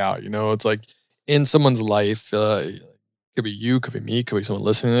of work out. It's like in someone's life, could be you, could be me, could be someone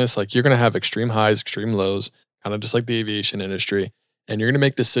listening to this. Like, you're going to have extreme highs, extreme lows, kind of just like the aviation industry. And you're going to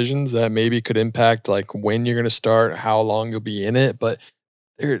make decisions that maybe could impact like when you're going to start, how long you'll be in it. But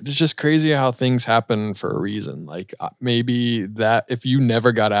it's just crazy how things happen for a reason. Like, maybe that if you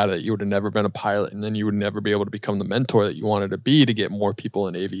never got at it, you would have never been a pilot, and then you would never be able to become the mentor that you wanted to be to get more people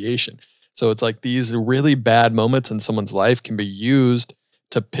in aviation. So it's like these really bad moments in someone's life can be used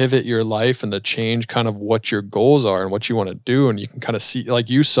to pivot your life and to change kind of what your goals are and what you want to do. And you can kind of see, like,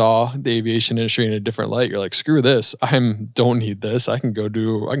 you saw the aviation industry in a different light. You're like, screw this. Don't need this. I can go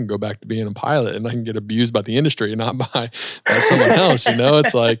back to being a pilot, and I can get abused by the industry, not by someone else.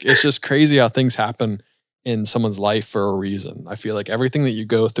 It's like, it's just crazy how things happen in someone's life for a reason. I feel like everything that you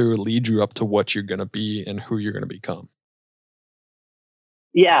go through leads you up to what you're going to be and who you're going to become.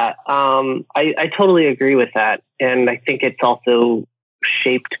 Yeah. I totally agree with that. And I think it's also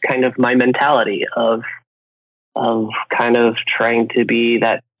shaped kind of my mentality of kind of trying to be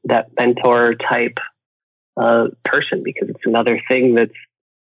that mentor type person, because it's another thing that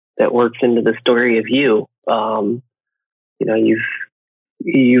works into the story of you.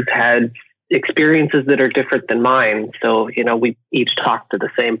 You've had experiences that are different than mine. So, we each talk to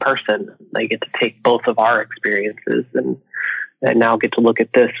the same person. I get to take both of our experiences and now get to look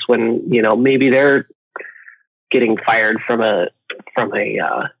at this when, maybe they're getting fired from a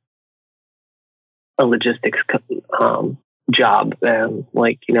logistics job. And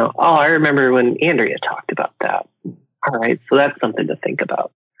I remember when Andrea talked about that. All right. So that's something to think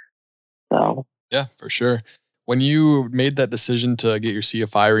about. So yeah, for sure. When you made that decision to get your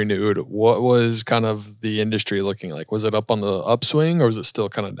CFI renewed, what was kind of the industry looking like? Was it up on the upswing, or was it still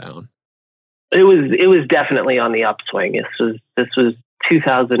kind of down? It was definitely on the upswing. This was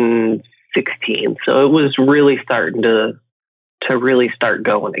 2016, so it was really starting to really start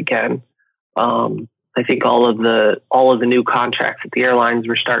going again. I think all of the new contracts that the airlines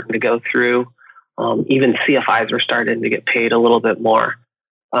were starting to go through, even CFIs were starting to get paid a little bit more.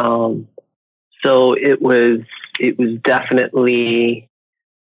 So it was definitely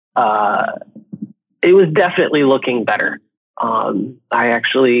looking better. I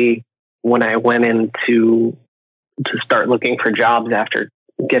actually, when I went in to start looking for jobs after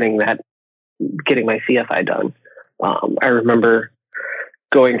getting my CFI done, I remember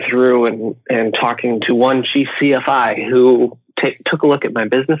going through and talking to one chief CFI who took a look at my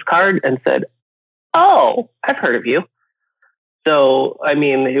business card and said, "Oh, I've heard of you." So, I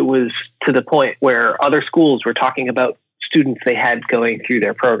mean, it was to the point where other schools were talking about students they had going through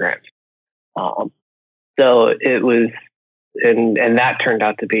their programs. So it was, and that turned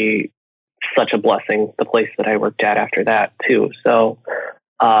out to be such a blessing, the place that I worked at after that too. So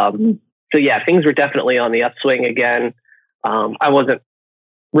yeah, things were definitely on the upswing again. I wasn't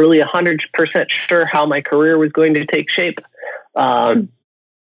really 100% sure how my career was going to take shape.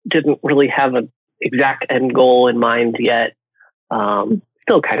 Didn't really have an exact end goal in mind yet.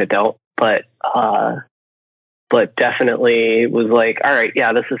 Still kind of don't, but definitely was like, all right,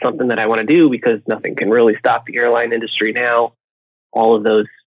 yeah, this is something that I want to do because nothing can really stop the airline industry now. All of those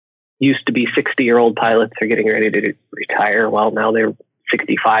used to be 60-year-old pilots are getting ready to retire. Well, now they're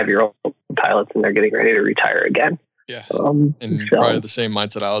 65-year-old pilots and they're getting ready to retire again. Yeah. And probably the same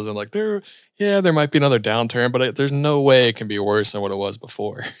mindset I was in, like there might be another downturn, but there's no way it can be worse than what it was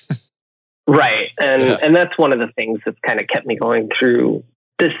before. Right. And that's one of the things that's kind of kept me going through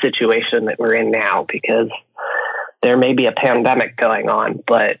this situation that we're in now, because there may be a pandemic going on,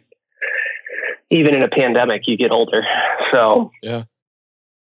 but even in a pandemic, you get older. So yeah,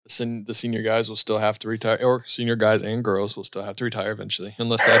 the senior guys will still have to retire, or senior guys and girls will still have to retire eventually,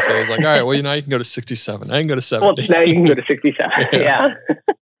 unless the FAA is like, all right, well, now you can go to 67. I can go to 70. Well, now you can go to 67. Yeah.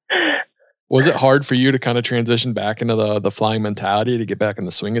 Was it hard for you to kind of transition back into the flying mentality to get back in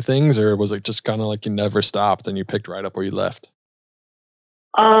the swing of things, or was it just kind of like you never stopped and you picked right up where you left?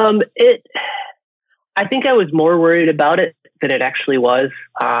 I think I was more worried about it than it actually was.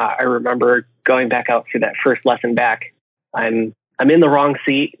 I remember going back out for that first lesson back. I'm in the wrong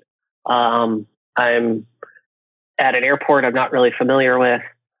seat. I'm at an airport I'm not really familiar with.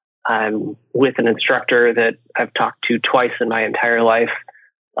 I'm with an instructor that I've talked to twice in my entire life.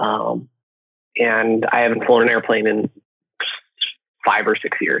 And I haven't flown an airplane in 5 or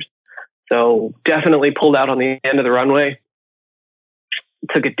 6 years. So definitely pulled out on the end of the runway,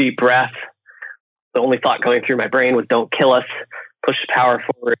 took a deep breath. The only thought going through my brain was, don't kill us, push the power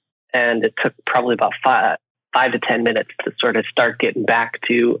forward. And it took probably about 5 to 10 minutes to sort of start getting back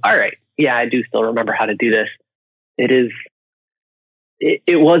to, all right, yeah, I do still remember how to do this. It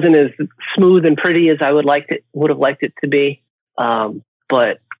wasn't as smooth and pretty as I would have liked it to be.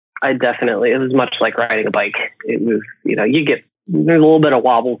 But it was much like riding a bike. It was, there's a little bit of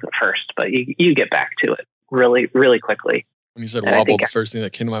wobbles at first, but you get back to it really, really quickly. When you said wobble, the first thing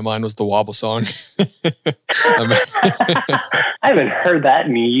that came to my mind was the Wobble song. I haven't heard that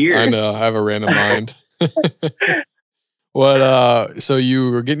in years. I know, I have a random mind. So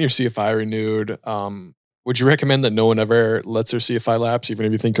you were getting your CFI renewed. Would you recommend that no one ever lets their CFI lapse, even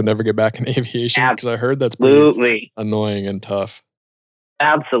if you think you'll never get back in aviation? Because I heard that's pretty annoying and tough.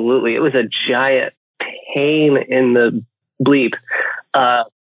 Absolutely. It was a giant pain in the bleep.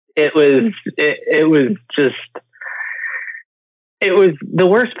 It was the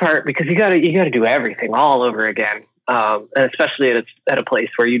worst part, because you got to do everything all over again. And especially at a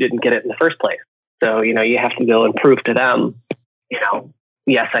place where you didn't get it in the first place. So, you have to go and prove to them,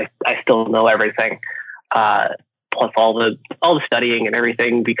 yes, I still know everything. Plus all the studying and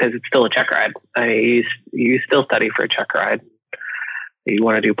everything, because it's still a check ride. You still study for a check ride. You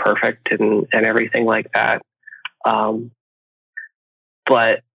want to do perfect and everything like that.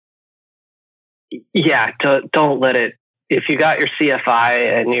 But yeah, don't let it, if you got your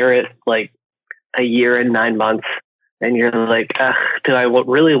CFI and you're at like a year and 9 months and you're like, do I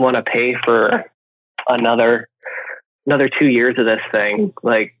really want to pay for another 2 years of this thing?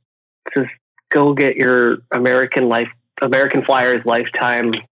 Like, just go get your American Flyers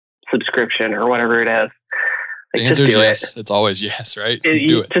lifetime subscription or whatever it is. The answer is yes. It's always yes, right?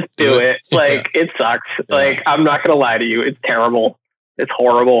 Do it. Just do it. Like, it sucks. Yeah. Like, I'm not going to lie to you. It's terrible. It's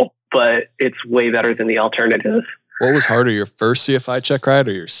horrible, but it's way better than the alternative. What was harder, your first CFI check ride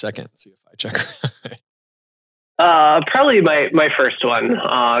or your second CFI check ride? Probably my first one,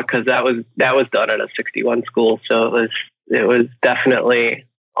 because that was done at a 61 school. So it was definitely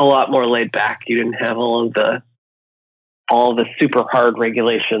a lot more laid back. You didn't have all the super hard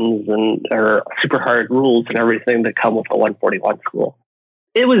regulations or super hard rules and everything that come with a 141 school.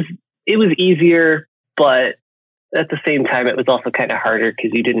 It was easier, but at the same time, it was also kind of harder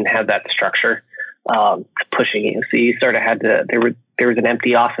because you didn't have that structure pushing you. So you sort of had to. There was an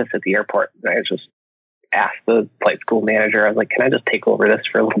empty office at the airport, and I just asked the flight school manager. I was like, "Can I just take over this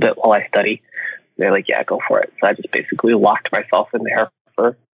for a little bit while I study?" And they're like, "Yeah, go for it." So I just basically locked myself in there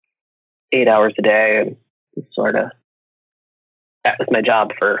for 8 hours a day, and sort of that was my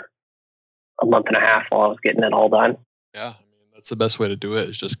job for a month and a half while I was getting it all done. Yeah, I mean, that's the best way to do it,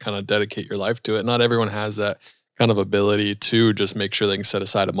 is just kind of dedicate your life to it. Not everyone has that kind of ability to just make sure they can set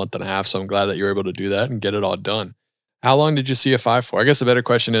aside a month and a half. So I'm glad that you're able to do that and get it all done. How long did you CFI for? I guess the better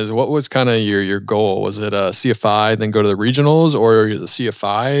question is, what was kind of your goal? Was it a CFI, then go to the regionals, or the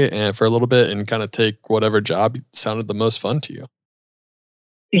CFI and for a little bit and kind of take whatever job sounded the most fun to you?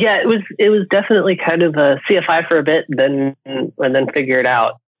 Yeah, it was definitely kind of a CFI for a bit, and then figure it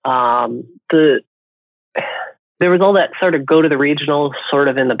out. There was all that sort of go to the regionals sort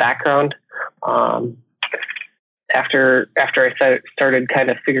of in the background. I started kind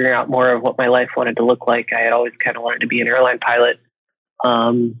of figuring out more of what my life wanted to look like, I had always kind of wanted to be an airline pilot.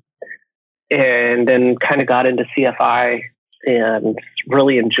 And then kind of got into CFI and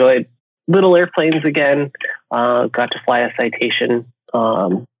really enjoyed little airplanes again. Got to fly a Citation,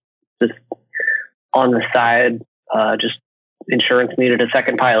 just on the side. Just insurance needed a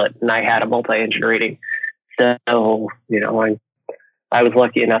second pilot, and I had a multi-engine rating. So, I was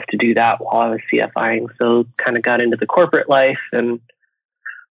lucky enough to do that while I was CFIing. So kind of got into the corporate life and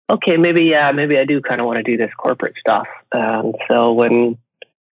okay, maybe I do kind of want to do this corporate stuff. So when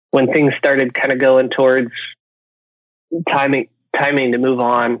things started kind of going towards timing to move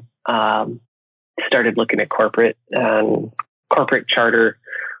on, started looking at corporate and corporate charter,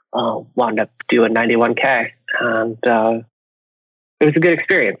 wound up doing 91K, and it was a good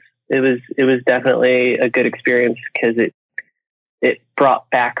experience. It was definitely a good experience because it brought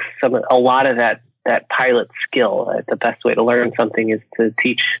back a lot of that pilot skill. The best way to learn something is to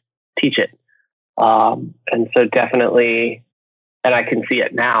teach it. And so definitely, and I can see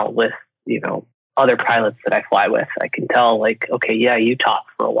it now with, other pilots that I fly with. I can tell like, okay, yeah, you taught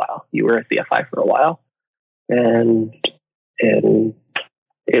for a while. You were a CFI for a while. And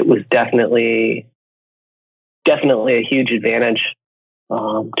it was definitely a huge advantage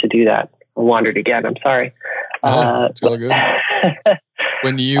to do that. I wandered again. I'm sorry. It's all good.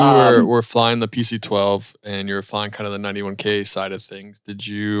 When you were flying the PC-12 and you were flying kind of the 91K side of things, did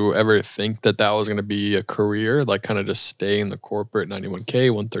you ever think that was going to be a career, like kind of just stay in the corporate 91K,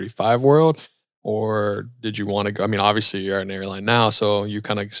 135 world? Or did you want to go? I mean, obviously you're at an airline now, so you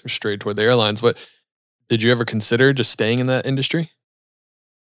kind of strayed toward the airlines, but did you ever consider just staying in that industry?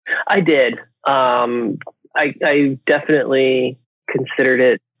 I did. I definitely considered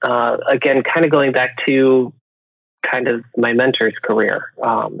it. Again, kind of going back to kind of my mentor's career,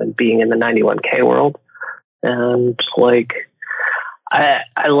 and being in the 91K world. And like, I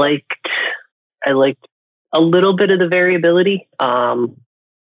liked a little bit of the variability. I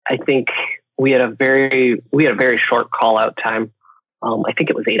think we had a very short call out time. I think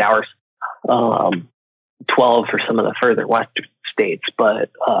it was 8 hours, 12 for some of the further western states,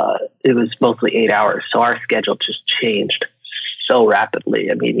 but it was mostly 8 hours. So our schedule just changed so rapidly.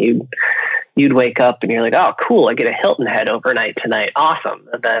 I mean, you'd wake up and you're like, oh, cool, I get a Hilton Head overnight tonight. Awesome.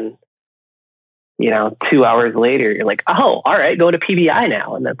 And then, 2 hours later, you're like, oh, all right, go to PBI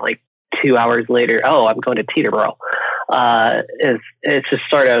now. And then like 2 hours later, oh, I'm going to Teterboro. It's just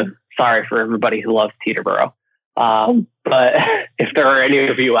sort of, sorry for everybody who loves Teterboro. But if there are any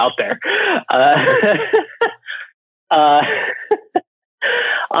of you out there,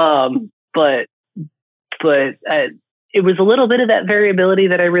 but it was a little bit of that variability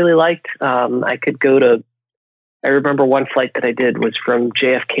that I really liked. I remember one flight that I did was from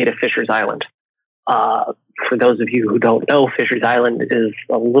JFK to Fisher's Island. For those of you who don't know, Fisher's Island is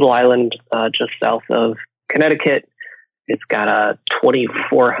a little island just south of Connecticut. It's got a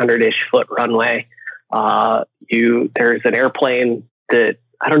 2,400-ish foot runway. There's an airplane that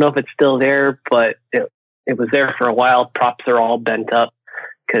I don't know if it's still there, but it was there for a while. Props are all bent up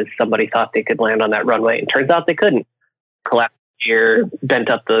because somebody thought they could land on that runway, and turns out they couldn't. Collapsed gear, bent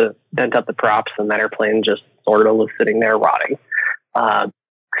up the props, and that airplane just sort of was sitting there rotting. So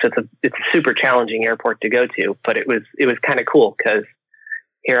it's a super challenging airport to go to, but it was kind of cool because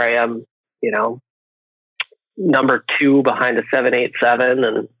here I am, number 2 behind a 787,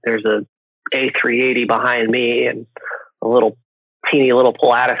 and there's a A380 behind me, and a teeny little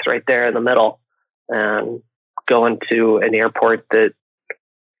Pilatus right there in the middle, and going to an airport that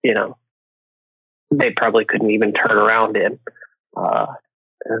they probably couldn't even turn around in.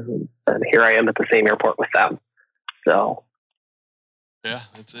 And here I am at the same airport with them. So yeah,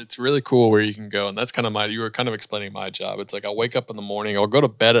 it's really cool where you can go. And that's kind of you were kind of explaining my job. It's like I'll wake up in the morning, I'll go to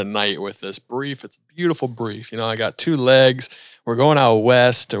bed at night with this brief. It's a beautiful brief. I got 2 legs. We're going out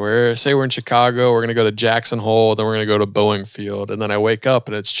west. We're in Chicago. We're going to go to Jackson Hole. Then we're going to go to Boeing Field. And then I wake up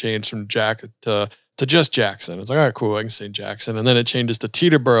and it's changed from to just Jackson. It's like, all right, cool, I can say Jackson. And then it changes to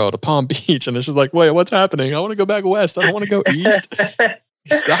Teterboro, to Palm Beach. And it's just like, wait, what's happening? I want to go back west. I don't want to go east.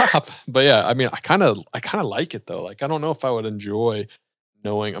 Stop. But yeah, I mean, I kind of like it though. Like, I don't know if I would enjoy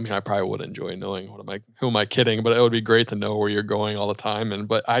knowing, I mean, I probably would enjoy knowing who am I kidding? But it would be great to know where you're going all the time.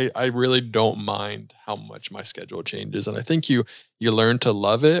 But I really don't mind how much my schedule changes. And I think you learn to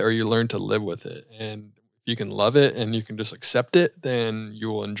love it, or you learn to live with it. And if you can love it and you can just accept it, then you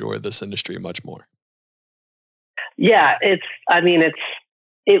will enjoy this industry much more. Yeah, it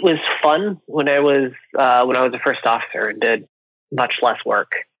was fun when I was a first officer and did much less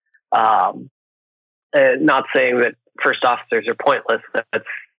work. Not saying that first officers are pointless.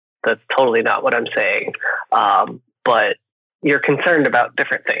 That's totally not what I'm saying. But you're concerned about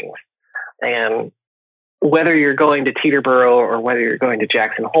different things. And whether you're going to Teterboro or whether you're going to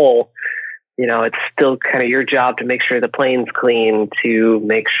Jackson Hole, it's still kind of your job to make sure the plane's clean, to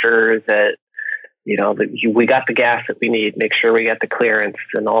make sure that, we got the gas that we need, make sure we got the clearance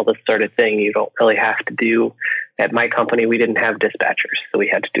and all this sort of thing. You don't really have to do. At my company, we didn't have dispatchers, so we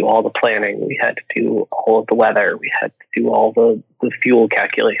had to do all the planning. We had to do all of the weather. We had to do all the fuel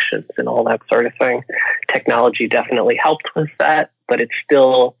calculations and all that sort of thing. Technology definitely helped with that, but it's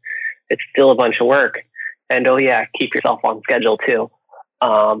still a bunch of work. And keep yourself on schedule too.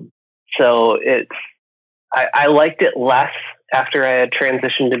 So I liked it less after I had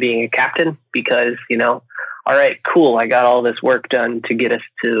transitioned to being a captain because, all right, cool. I got all this work done to get us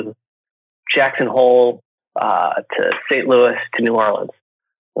to Jackson Hole, to St. Louis, to New Orleans.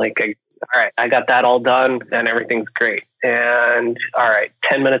 All right, I got that all done and everything's great. And all right,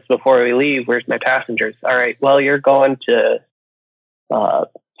 10 minutes before we leave, where's my passengers? All right, well, you're going to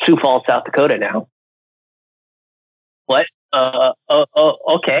Sioux Falls, South Dakota now. What?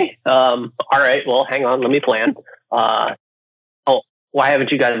 Okay. All right, well, hang on, let me plan. Why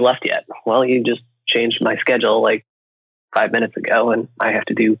haven't you guys left yet? Well, you just changed my schedule like 5 minutes ago and I have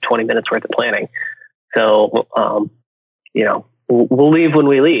to do 20 minutes worth of planning. So, we'll leave when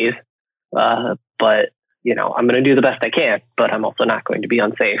we leave. But, I'm going to do the best I can, but I'm also not going to be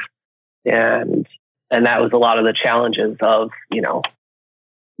unsafe. And that was a lot of the challenges of,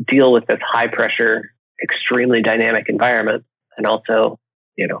 deal with this high pressure, extremely dynamic environment and also,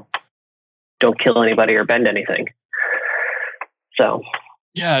 don't kill anybody or bend anything. So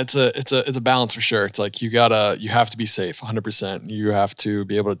yeah, it's a balance for sure. It's like you have to be safe 100%. You have to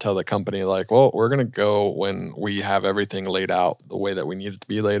be able to tell the company like, well, we're going to go when we have everything laid out the way that we need it to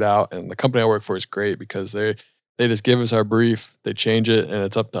be laid out. And the company I work for is great because they just give us our brief, they change it, and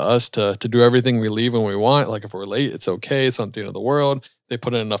it's up to us to do everything. We leave when we want. Like if we're late, it's okay. It's not the end of the world. They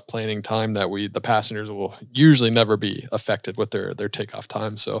put in enough planning time that the passengers will usually never be affected with their takeoff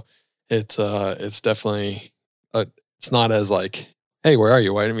time. So it's definitely it's not as like, hey, where are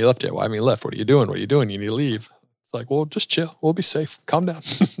you? Why haven't you left yet? Why haven't you left? What are you doing? What are you doing? You need to leave. It's like, well, just chill. We'll be safe. Calm down.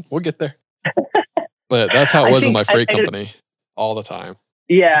 We'll get there. But that's how it was in my freight company all the time.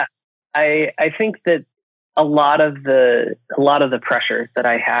 Yeah. I think that a lot of the pressures that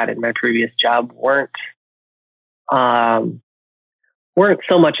I had in my previous job weren't so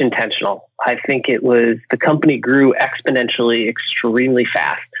much intentional. I think it was the company grew exponentially extremely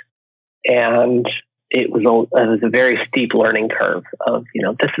fast. And it was a very steep learning curve of,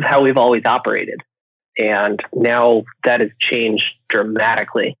 this is how we've always operated. And now that has changed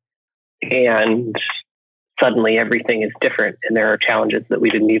dramatically. And suddenly everything is different. And there are challenges that we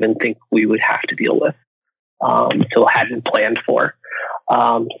didn't even think we would have to deal with. So hadn't planned for.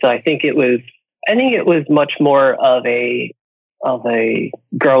 So I think it was much more of a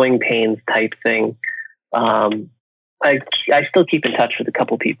growing pains type thing. I still keep in touch with a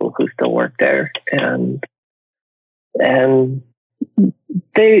couple people who still work there, and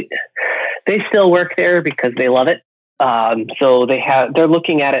they still work there because they love it. So they're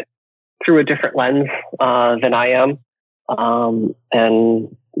looking at it through a different lens than I am,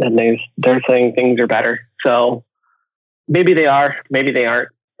 and they're saying things are better. So maybe they are, maybe they aren't.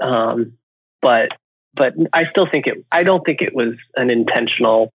 But I still think I don't think it was an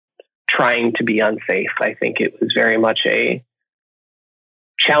intentional trying to be unsafe. I think it was very much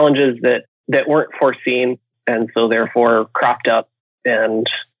challenges that weren't foreseen and so therefore cropped up, and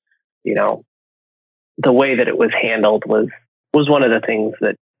the way that it was handled was one of the things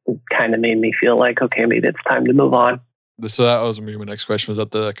that kind of made me feel like, okay, maybe it's time to move on. So that was maybe my next question. Was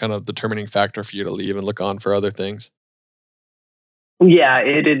that the kind of determining factor for you to leave and look on for other things? Yeah,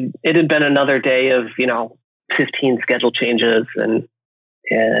 it had been another day of 15 schedule changes and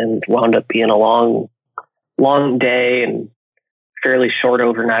wound up being a long day and fairly short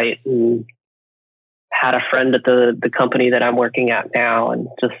overnight, and had a friend at the company that I'm working at now and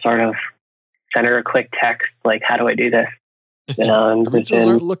just sort of sent her a quick text like, how do I do this? And those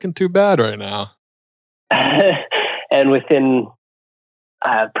aren't looking too bad right now. And within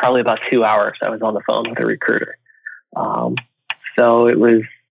probably about 2 hours, I was on the phone with a recruiter. So it was,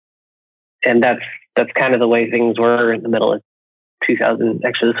 and that's kind of the way things were in the middle of 2000.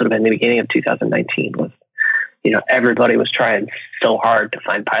 Actually, this would have been the beginning of 2019. Was everybody was trying so hard to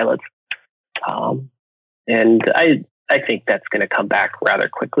find pilots, and I think that's going to come back rather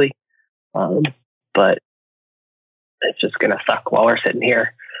quickly, but it's just going to suck while we're sitting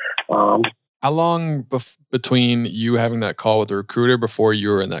here. How long between you having that call with the recruiter before you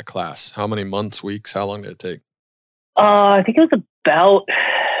were in that class? How many months, weeks? How long did it take? I think it was about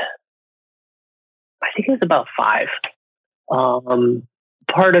think it was about 5.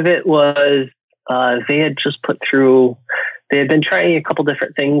 Part of it was they had just they had been trying a couple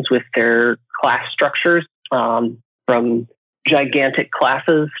different things with their class structures, from gigantic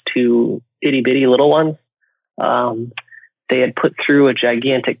classes to itty bitty little ones. They had put through a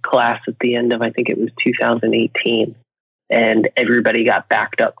gigantic class at the end of, I think it was 2018. And everybody got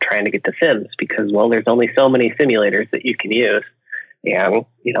backed up trying to get to Sims because, well, there's only so many simulators that you can use. And,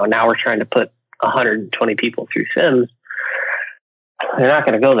 now we're trying to put 120 people through Sims. They're not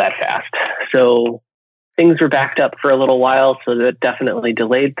going to go that fast. So things were backed up for a little while. So that definitely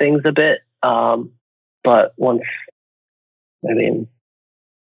delayed things a bit. But once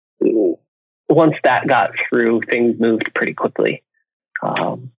that got through, things moved pretty quickly.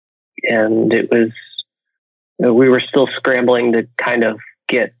 And it was, we were still scrambling to kind of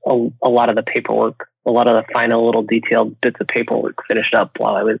get a lot of the paperwork, a lot of the final little detailed bits of paperwork finished up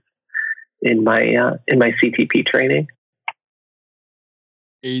while I was in my CTP training.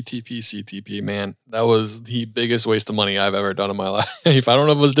 ATP, CTP, man, that was the biggest waste of money I've ever done in my life. I don't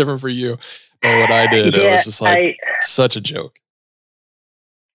know if it was different for you, but what I did, it was just such a joke.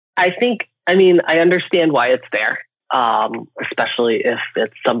 I understand why it's there, especially if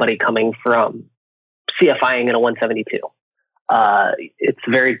it's somebody coming from CFIing in a 172. It's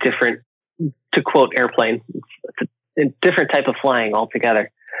very different, to quote Airplane. It's a different type of flying altogether.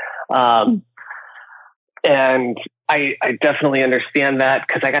 And I definitely understand that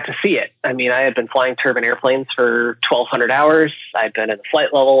because I got to see it. I had been flying turbine airplanes for 1,200 hours. I've been in the flight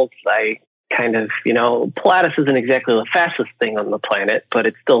levels. I kind of, Pilatus isn't exactly the fastest thing on the planet, but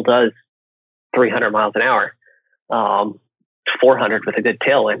it still does 300 miles an hour, 400 with a good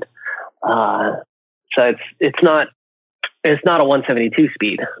tailwind. So it's not a 172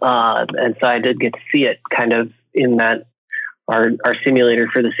 speed. And so I did get to see it kind of in that our simulator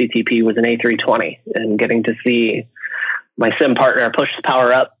for the CTP was an A320, and getting to see my sim partner push the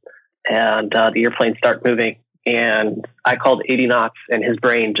power up and the airplane start moving. And I called 80 knots and his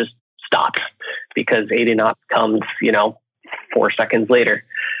brain just stopped because 80 knots comes, 4 seconds later,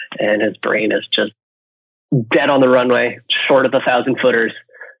 and his brain is just dead on the runway, short of the 1,000 footers.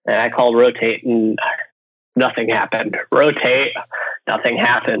 And I called rotate and nothing happened. Rotate, nothing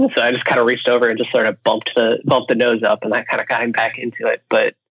happened. So I just kind of reached over and just sort of bumped the nose up, and that kind of got him back into it.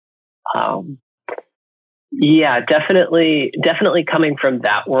 But yeah, definitely coming from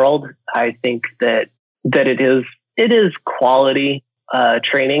that world, I think that it is quality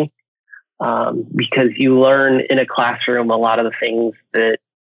training, because you learn in a classroom a lot of the things that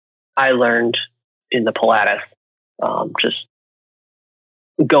I learned in the Pilatus, just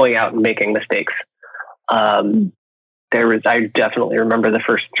going out and making mistakes. I definitely remember the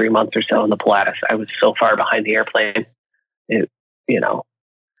first 3 months or so in the Pilatus, I was so far behind the airplane.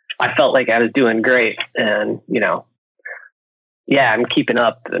 I felt like I was doing great, and, yeah, I'm keeping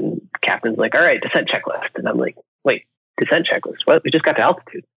up. And the captain's like, all right, descent checklist. And I'm like, wait, descent checklist? What? We just got to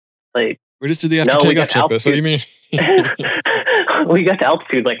altitude. Like, we just did the after takeoff checklist. What do you mean? We got to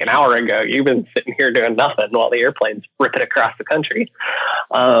altitude like an hour ago. You've been sitting here doing nothing while the airplane's ripping across the country.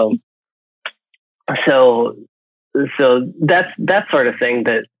 So that's sort of thing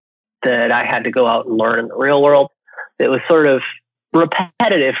that I had to go out and learn in the real world. It was sort of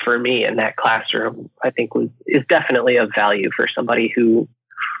repetitive for me in that classroom. I think is definitely of value for somebody who's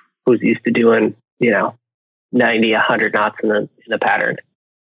used to doing 90, 100 knots in the pattern.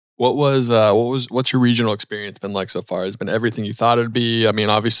 What's your regional experience been like so far? Has it been everything you thought it'd be?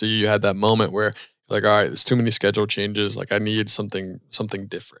 Obviously you had that moment where like, all right, there's too many schedule changes. Like I need something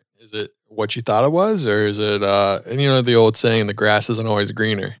different. Is it what you thought it was, or is it, the old saying, the grass isn't always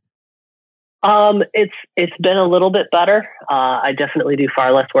greener? It's been a little bit better. I definitely do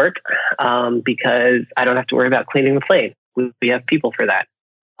far less work, because I don't have to worry about cleaning the plane. We have people for that.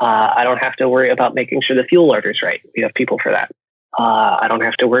 I don't have to worry about making sure the fuel order's right. We have people for that. I don't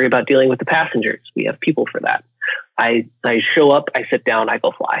have to worry about dealing with the passengers. We have people for that. I show up, I sit down, I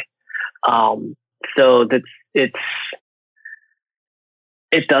go fly. So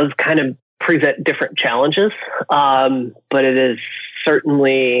it does kind of present different challenges, but it is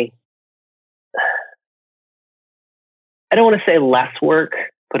certainly, I don't want to say less work,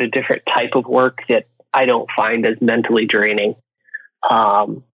 but a different type of work that I don't find as mentally draining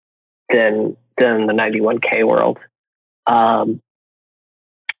than the 91K world. The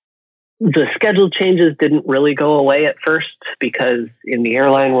schedule changes didn't really go away at first, because in the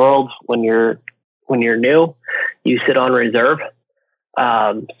airline world, when you're new, you sit on reserve.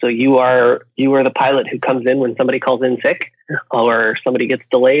 So you are the pilot who comes in when somebody calls in sick or somebody gets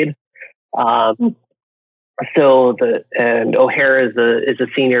delayed. And O'Hare is a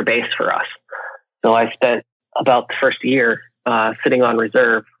senior base for us. So I spent about the first year sitting on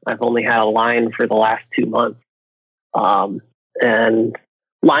reserve. I've only had a line for the last 2 months. And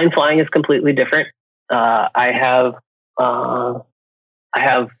line flying is completely different. I have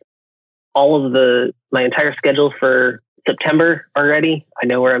all of my entire schedule for September already. I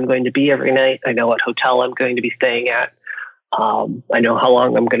know where I'm going to be every night. I know what hotel I'm going to be staying at. I know how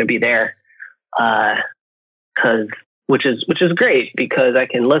long I'm going to be there. Which is great because I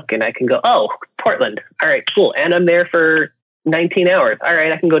can look and I can go, oh, Portland. All right, cool. And I'm there for 19 hours. All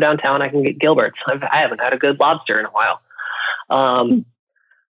right, I can go downtown. I can get Gilbert's. I haven't had a good lobster in a while.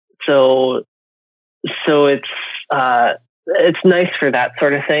 So it's nice for that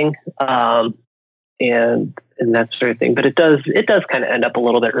sort of thing. And that sort of thing. But it does kind of end up a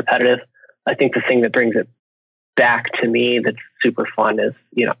little bit repetitive. I think the thing that brings it back to me that's super fun is,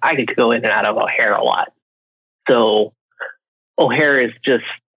 I get to go in and out of O'Hare a lot. So O'Hare is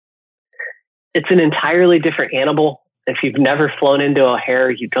it's an entirely different animal. If you've never flown into O'Hare,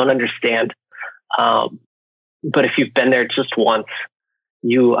 you don't understand. But if you've been there just once,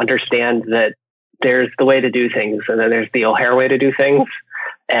 you understand that there's the way to do things, and then there's the O'Hare way to do things.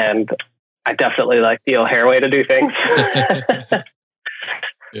 And I definitely like the O'Hare way to do things.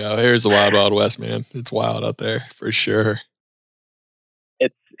 Yeah, O'Hare's the wild, wild west, man. It's wild out there for sure.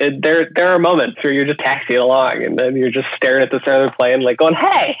 There are moments where you're just taxiing along, and then you're just staring at this other plane, like going,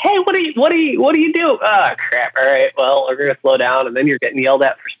 "Hey, what do you do?" Oh, crap! All right, well, we're gonna slow down, and then you're getting yelled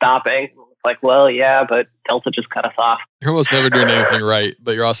at for stopping. It's like, well, yeah, but Delta just cut us off. You're almost never doing anything right,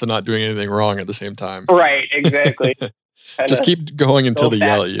 but you're also not doing anything wrong at the same time. Right? Exactly. Just keep going until they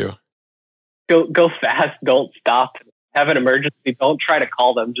yell at you. Go fast. Don't stop. Have an emergency. Don't try to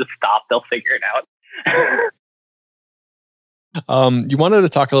call them. Just stop. They'll figure it out. You wanted to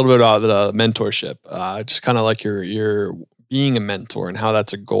talk a little bit about the mentorship, just kind of like your being a mentor and how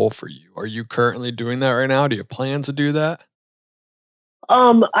that's a goal for you. Are you currently doing that right now? Do you have plans to do that?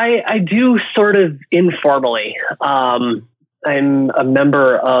 I do sort of informally. I'm a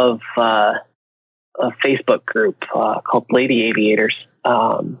member of a Facebook group called Lady Aviators.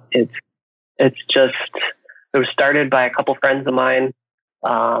 It was started by a couple friends of mine,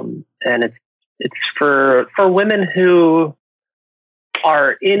 and it's for women who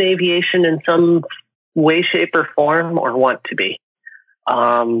are in aviation in some way, shape, or form, or want to be.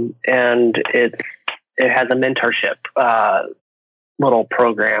 And it has a mentorship little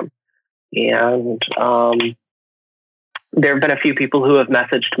program, and there have been a few people who have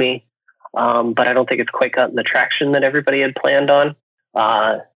messaged me, but I don't think it's quite gotten the traction that everybody had planned on.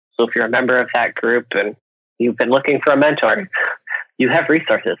 So if you're a member of that group and you've been looking for a mentor, you have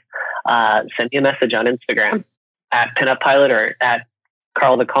resources. Send me a message on Instagram at Pinup Pilot or at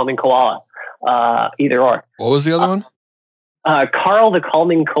Carl the Calming Koala, either or. What was the other one? Carl the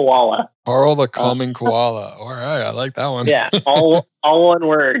Calming Koala. Carl the Calming Koala. All right, I like that one. Yeah, all one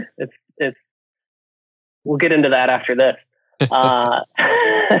word. It's. We'll get into that after this.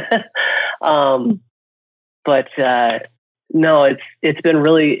 No, it's been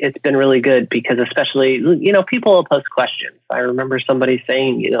really good because especially people will post questions. I remember somebody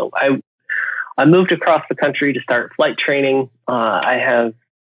saying, I moved across the country to start flight training. I have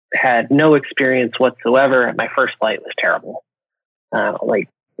had no experience whatsoever. My first flight was terrible.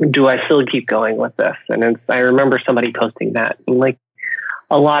 Do I still keep going with this? And I remember somebody posting that. And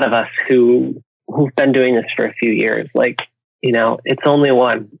a lot of us who've been doing this for a few years, it's only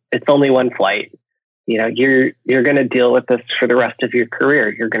one flight. You're going to deal with this for the rest of your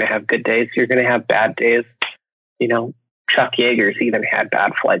career. You're going to have good days. You're going to have bad days. Chuck Yeager's even had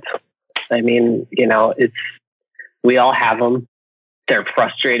bad flights. I mean, we all have them. They're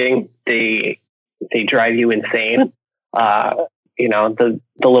frustrating. They drive you insane. The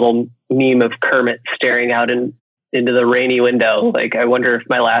little meme of Kermit staring out into the rainy window. I wonder if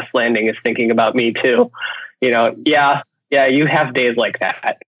my last landing is thinking about me too. Yeah, you have days like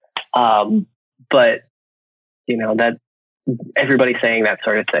that. But that everybody's saying that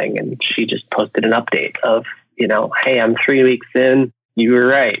sort of thing. And she just posted an update of, hey, I'm 3 weeks in. You were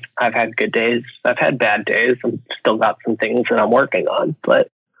right. I've had good days. I've had bad days. I've still got some things that I'm working on, but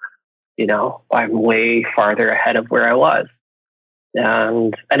I'm way farther ahead of where I was.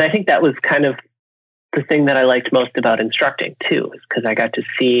 And I think that was kind of the thing that I liked most about instructing too, is because I got to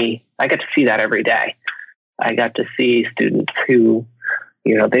see that every day. I got to see students who,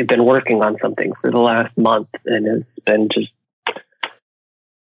 they've been working on something for the last month and it's been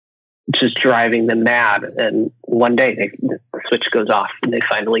just driving them mad. And one day the switch goes off and they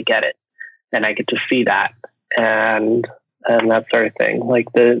finally get it. And I get to see that and that sort of thing.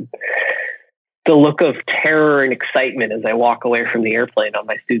 the look of terror and excitement as I walk away from the airplane on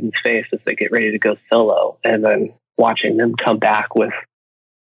my students' face as they get ready to go solo, and then watching them come back with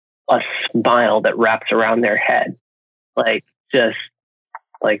a smile that wraps around their head. Like, just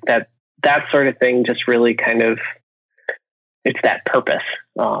like that sort of thing just really kind of, it's that purpose.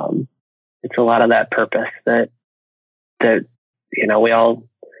 It's a lot of that purpose that, we all,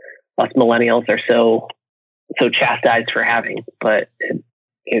 us millennials are so chastised for having, but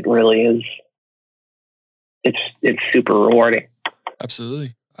it really is, it's super rewarding.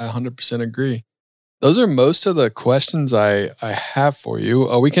 Absolutely. I 100% agree. Those are most of the questions I have for you.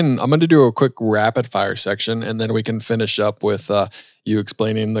 I'm going to do a quick rapid fire section, and then we can finish up with you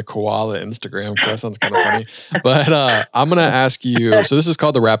explaining the koala Instagram, because that sounds kind of funny. But I'm going to ask you, so this is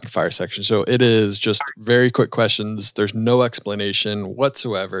called the rapid fire section. So it is just very quick questions. There's no explanation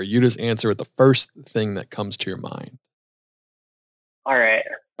whatsoever. You just answer with the first thing that comes to your mind. All right.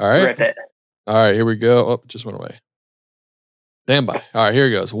 Rip it. All right, here we go. Oh, just went away. Stand by. All right, here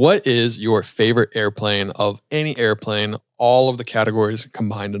it goes. What is your favorite airplane of any airplane? All of the categories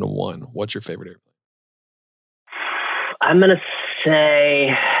combined into one. What's your favorite airplane? I'm going to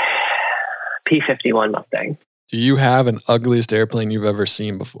say P-51 Mustang. Do you have an ugliest airplane you've ever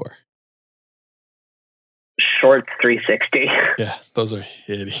seen before? Shorts 360. Yeah, those are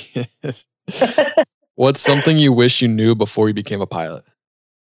hideous. What's something you wish you knew before you became a pilot?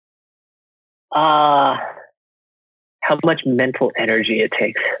 How much mental energy it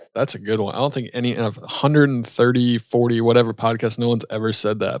takes. That's a good one. I don't think any of 130, 40, whatever podcasts, no one's ever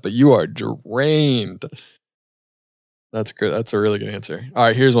said that, but you are drained. That's good. That's a really good answer. All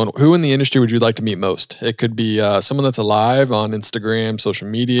right, here's one. Who in the industry would you like to meet most? It could be someone that's alive on Instagram, social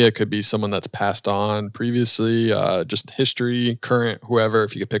media. It could be someone that's passed on previously, just history, current, whoever.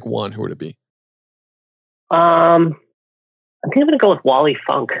 If you could pick one, who would it be? I think I'm going to go with Wally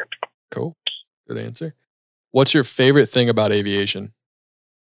Funk. Cool. Good answer. What's your favorite thing about aviation?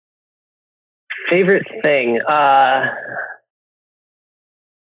 Favorite thing?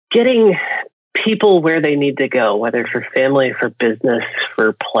 Getting people where they need to go, whether for family, for business,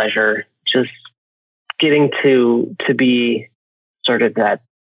 for pleasure, just getting to be sort of that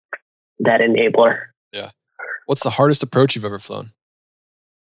enabler. Yeah. What's the hardest approach you've ever flown?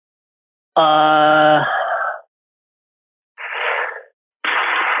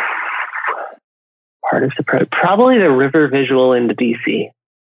 Hardest approach, probably the river visual into BC.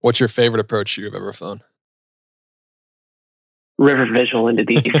 What's your favorite approach you've ever flown? River visual into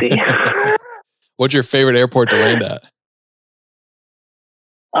BC. What's your favorite airport to land at?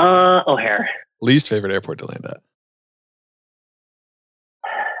 O'Hare. Least favorite airport to land at?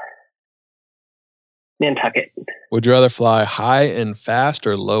 Nantucket. Would you rather fly high and fast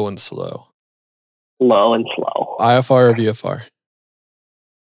or low and slow? Low and slow. IFR or VFR?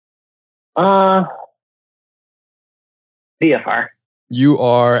 VFR. You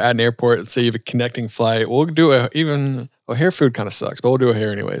are at an airport. Let's say you have a connecting flight. We'll do even O'Hare food kind of sucks, but we'll do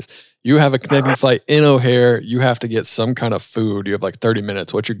O'Hare anyways. You have a connecting flight in O'Hare. You have to get some kind of food. You have like 30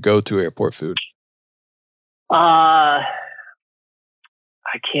 minutes. What's your go-to airport food? I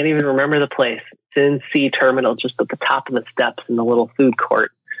can't even remember the place. It's in C Terminal, just at the top of the steps in the little food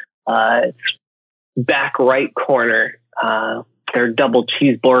court. It's back right corner. Their double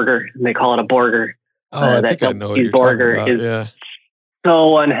cheeseburger, and they call it a burger. Oh, I think I know what you're talking about. Is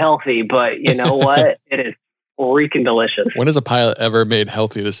so unhealthy, but you know what? It is freaking delicious. When has a pilot ever made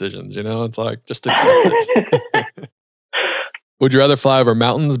healthy decisions? You know, it's like, just accept it. Would you rather fly over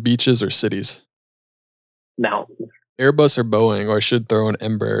mountains, beaches, or cities? Mountains. Airbus or Boeing, or I should throw an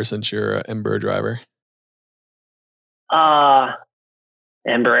Embraer since you're an Embraer driver?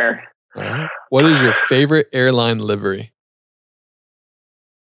 Embraer. Right. What is your favorite airline livery?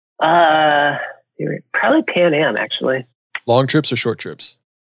 Probably Pan Am, actually. Long trips or short trips?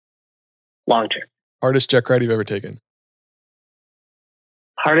 Long trip. Hardest check ride you've ever taken?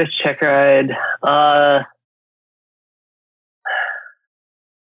 Hardest check ride?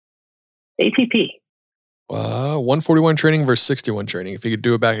 ATP. 141 training versus 61 training. If you could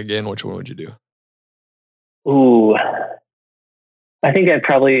do it back again, which one would you do? Ooh. I think I'd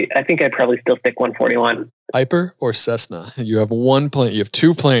probably still stick 141. Piper or Cessna? You have one plane. You have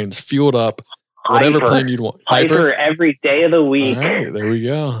two planes fueled up. Whatever plane you'd want. Piper every day of the week. All right, there we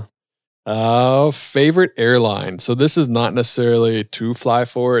go. Favorite airline. So this is not necessarily to fly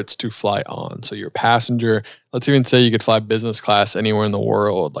for, it's to fly on. So you're a passenger. Let's even say you could fly business class anywhere in the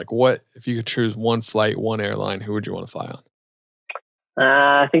world. Like, what, if you could choose one flight, one airline, who would you want to fly on?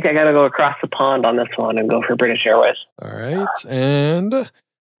 I think I got to go across the pond on this one and go for British Airways. All right. And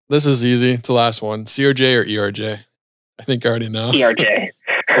this is easy. It's the last one. CRJ or ERJ? I think I already know. ERJ.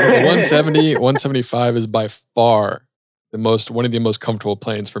 The 170, 175 is by far one of the most comfortable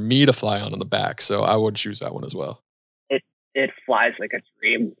planes for me to fly on in the back. So I would choose that one as well. It flies like a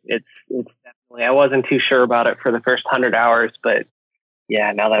dream. It's definitely, I wasn't too sure about it for the first 100 hours, but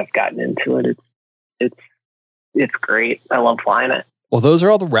yeah, now that I've gotten into it, it's great. I love flying it. Well, those are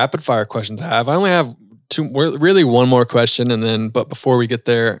all the rapid fire questions I have. I only have really one more question, but before we get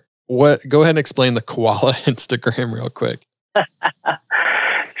there, go ahead and explain the koala Instagram real quick.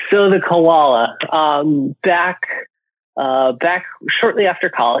 So the koala, back shortly after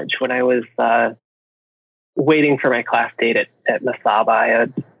college, when I was waiting for my class date at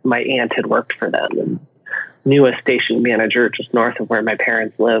Mesaba, my aunt had worked for them and knew a station manager just north of where my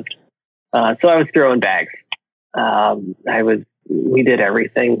parents lived. So I was throwing bags. We did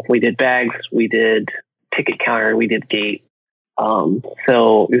everything. We did bags, we did ticket counter, we did gate.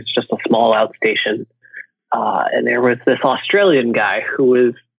 So it was just a small outstation. And there was this Australian guy who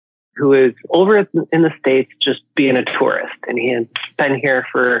was over in the States just being a tourist. And he had been here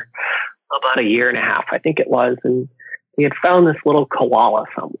for about a year and a half, I think it was. And he had found this little koala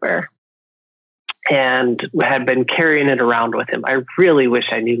somewhere and had been carrying it around with him. I really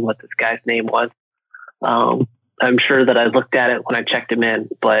wish I knew what this guy's name was. I'm sure that I looked at it when I checked him in,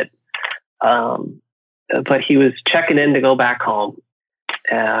 but he was checking in to go back home.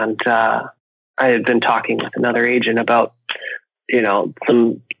 And I had been talking with another agent about,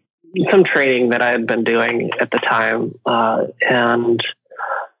 some training that I had been doing at the time. And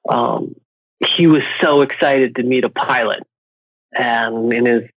he was so excited to meet a pilot, and in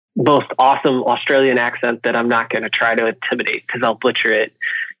his most awesome Australian accent that I'm not going to try to intimidate because I'll butcher it.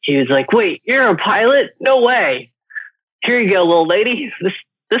 He was like, "Wait, you're a pilot? No way. Here you go, little lady.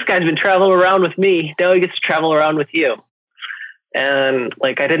 This guy's been traveling around with me. Now he gets to travel around with you." And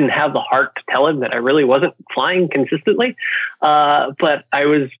I didn't have the heart to tell him that I really wasn't flying consistently. But I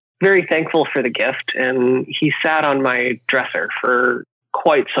was very thankful for the gift. And he sat on my dresser for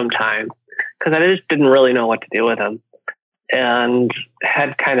quite some time because I just didn't really know what to do with him, and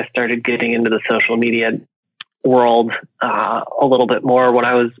had kind of started getting into the social media world a little bit more when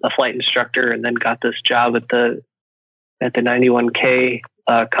I was a flight instructor, and then got this job at the 91K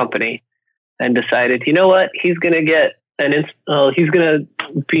company, and decided, you know what, he's going to get he's going to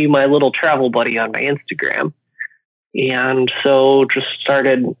be my little travel buddy on my Instagram. And so just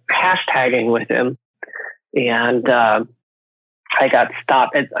started hashtagging with him, and I got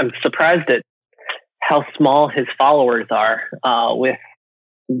stopped. I'm surprised at how small his followers are with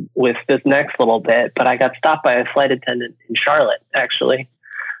this next little bit, but I got stopped by a flight attendant in Charlotte, actually,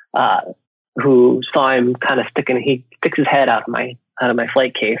 who saw him kind of he sticks his head out of my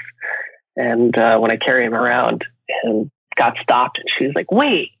flight case. And when I carry him around, and got stopped, and she was like,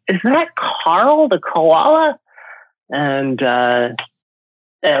 "Wait, is that Carl the koala?" And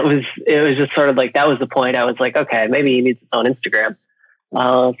it was just sort of like, that was the point. I was like, okay, maybe he needs his own Instagram.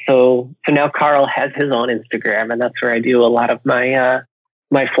 So now Carl has his own Instagram, and that's where I do a lot of my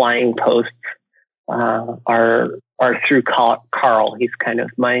flying posts are through Carl. He's kind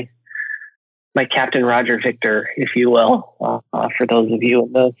of my Captain Roger Victor, if you will, for those of you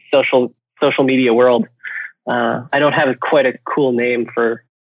in the social media world. I don't have quite a cool name for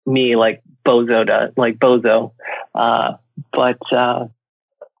me like Bozo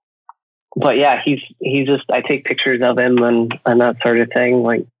but yeah, he's just, I take pictures of him and that sort of thing.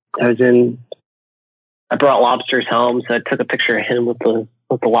 Like I brought lobsters home, so I took a picture of him with the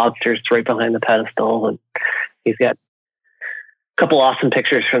lobsters right behind the pedestal, and he's got a couple awesome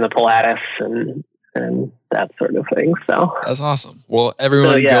pictures from the Pilatus and that sort of thing. So that's awesome. Well,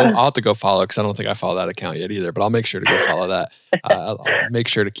 everyone, I'll have to go follow, because I don't think I follow that account yet either, but I'll make sure to go follow that. I'll make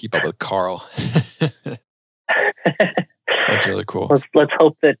sure to keep up with Carl. That's really cool. Let's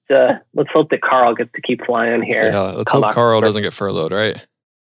hope that Carl gets to keep flying here. Yeah, let's hope Carl doesn't get furloughed, right?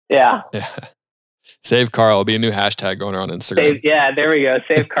 Yeah. Save Carl will be a new hashtag going around Instagram. There we go.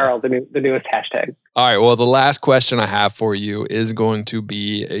 Save Carl, the newest hashtag. All right. Well, the last question I have for you is going to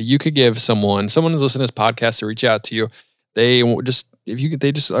be: you could give someone who's listening to this podcast to reach out to you. They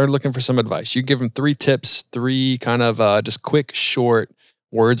just are looking for some advice. You give them 3 tips, 3 kind of just quick, short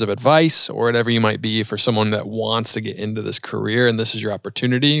words of advice, or whatever you might be, for someone that wants to get into this career, and this is your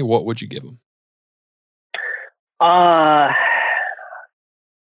opportunity. What would you give them?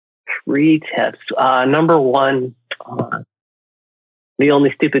 3 tips. Number 1, the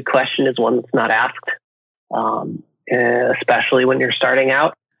only stupid question is one that's not asked, especially when you're starting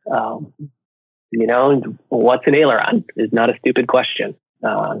out. What's an aileron is not a stupid question.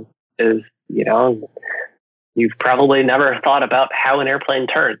 You've probably never thought about how an airplane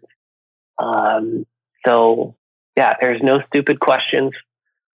turns. So yeah, there's no stupid questions.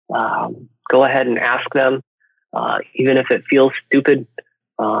 go ahead and ask them, even if it feels stupid.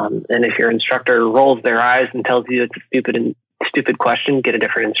 And if your instructor rolls their eyes and tells you it's a stupid question, get a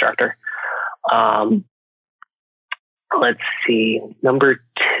different instructor. Let's see. Number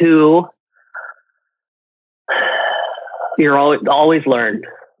 2, you're always learn.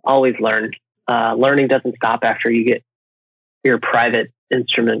 Always learn. Learning doesn't stop after you get your private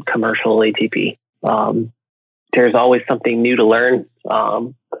instrument commercial ATP. There's always something new to learn.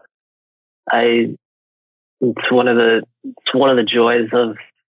 It's one of the joys of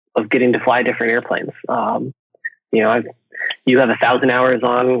getting to fly different airplanes. You have 1,000 hours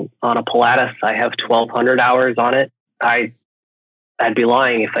on a Pilatus. I have 1,200 hours on it. I'd be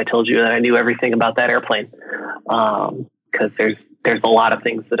lying if I told you that I knew everything about that airplane. Because there's a lot of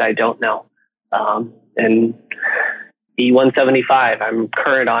things that I don't know. And E175, I'm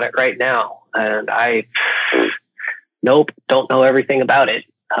current on it right now, and don't know everything about it.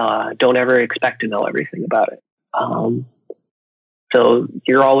 Don't ever expect to know everything about it. So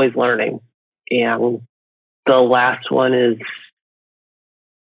you're always learning. And the last one is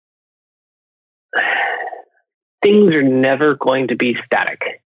things are never going to be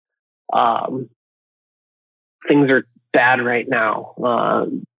static. Things are bad right now.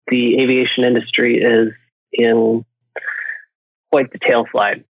 The aviation industry is in quite the tail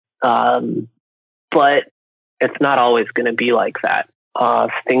slide. But it's not always going to be like that.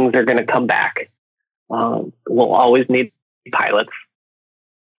 Things are going to come back. We'll always need pilots.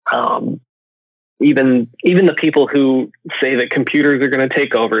 Even the people who say that computers are going to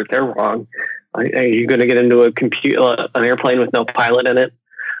take over, they're wrong. Are you going to get into an airplane with no pilot in it?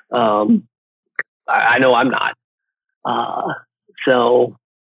 I know I'm not. So,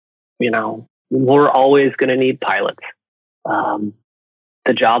 we're always going to need pilots.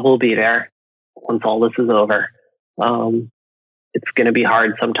 The job will be there once all this is over. It's going to be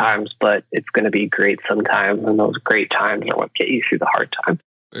hard sometimes, but it's going to be great sometimes. And those great times are what get you through the hard times.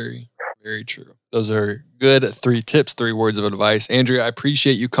 Very, very true. Those are good 3 tips, 3 words of advice. Andrea, I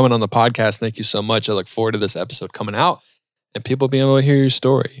appreciate you coming on the podcast. Thank you so much. I look forward to this episode coming out and people being able to hear your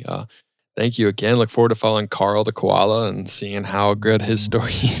story. Thank you again. Look forward to following Carl the Koala and seeing how good his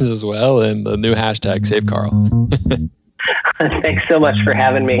story is as well. And the new hashtag, Save Carl. Thanks so much for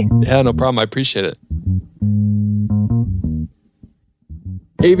having me. Yeah, no problem. I appreciate it.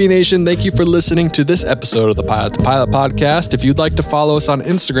 Aviation, thank you for listening to this episode of the Pilot to Pilot podcast. If you'd like to follow us on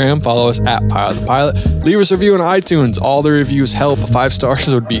Instagram, follow us at Pilot to Pilot. Leave us a review on iTunes. All the reviews help. 5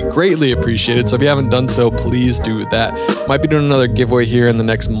 stars would be greatly appreciated. So if you haven't done so, please do that. Might be doing another giveaway here in the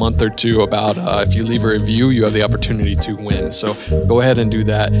next month or 2 about if you leave a review, you have the opportunity to win. So go ahead and do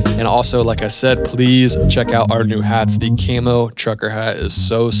that. And also, like I said, please check out our new hats. The camo trucker hat is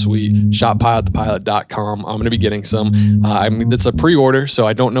so sweet. Shoppilotthepilot.com. I'm going to be getting some. It's a pre-order,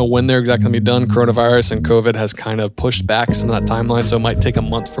 so I don't know when they're exactly going to be done. Coronavirus and COVID has kind of pushed back some of that timeline, so it might take a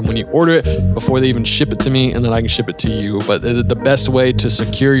month from when you order it before they even ship it to me, and then I can ship it to you. But the best way to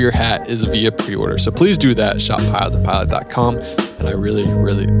secure your hat is via pre-order. So please do that, shoppilotthepilot.com, and I really,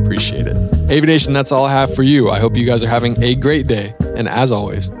 really appreciate it. Aviation, that's all I have for you. I hope you guys are having a great day, and as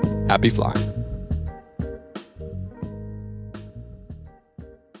always, happy flying.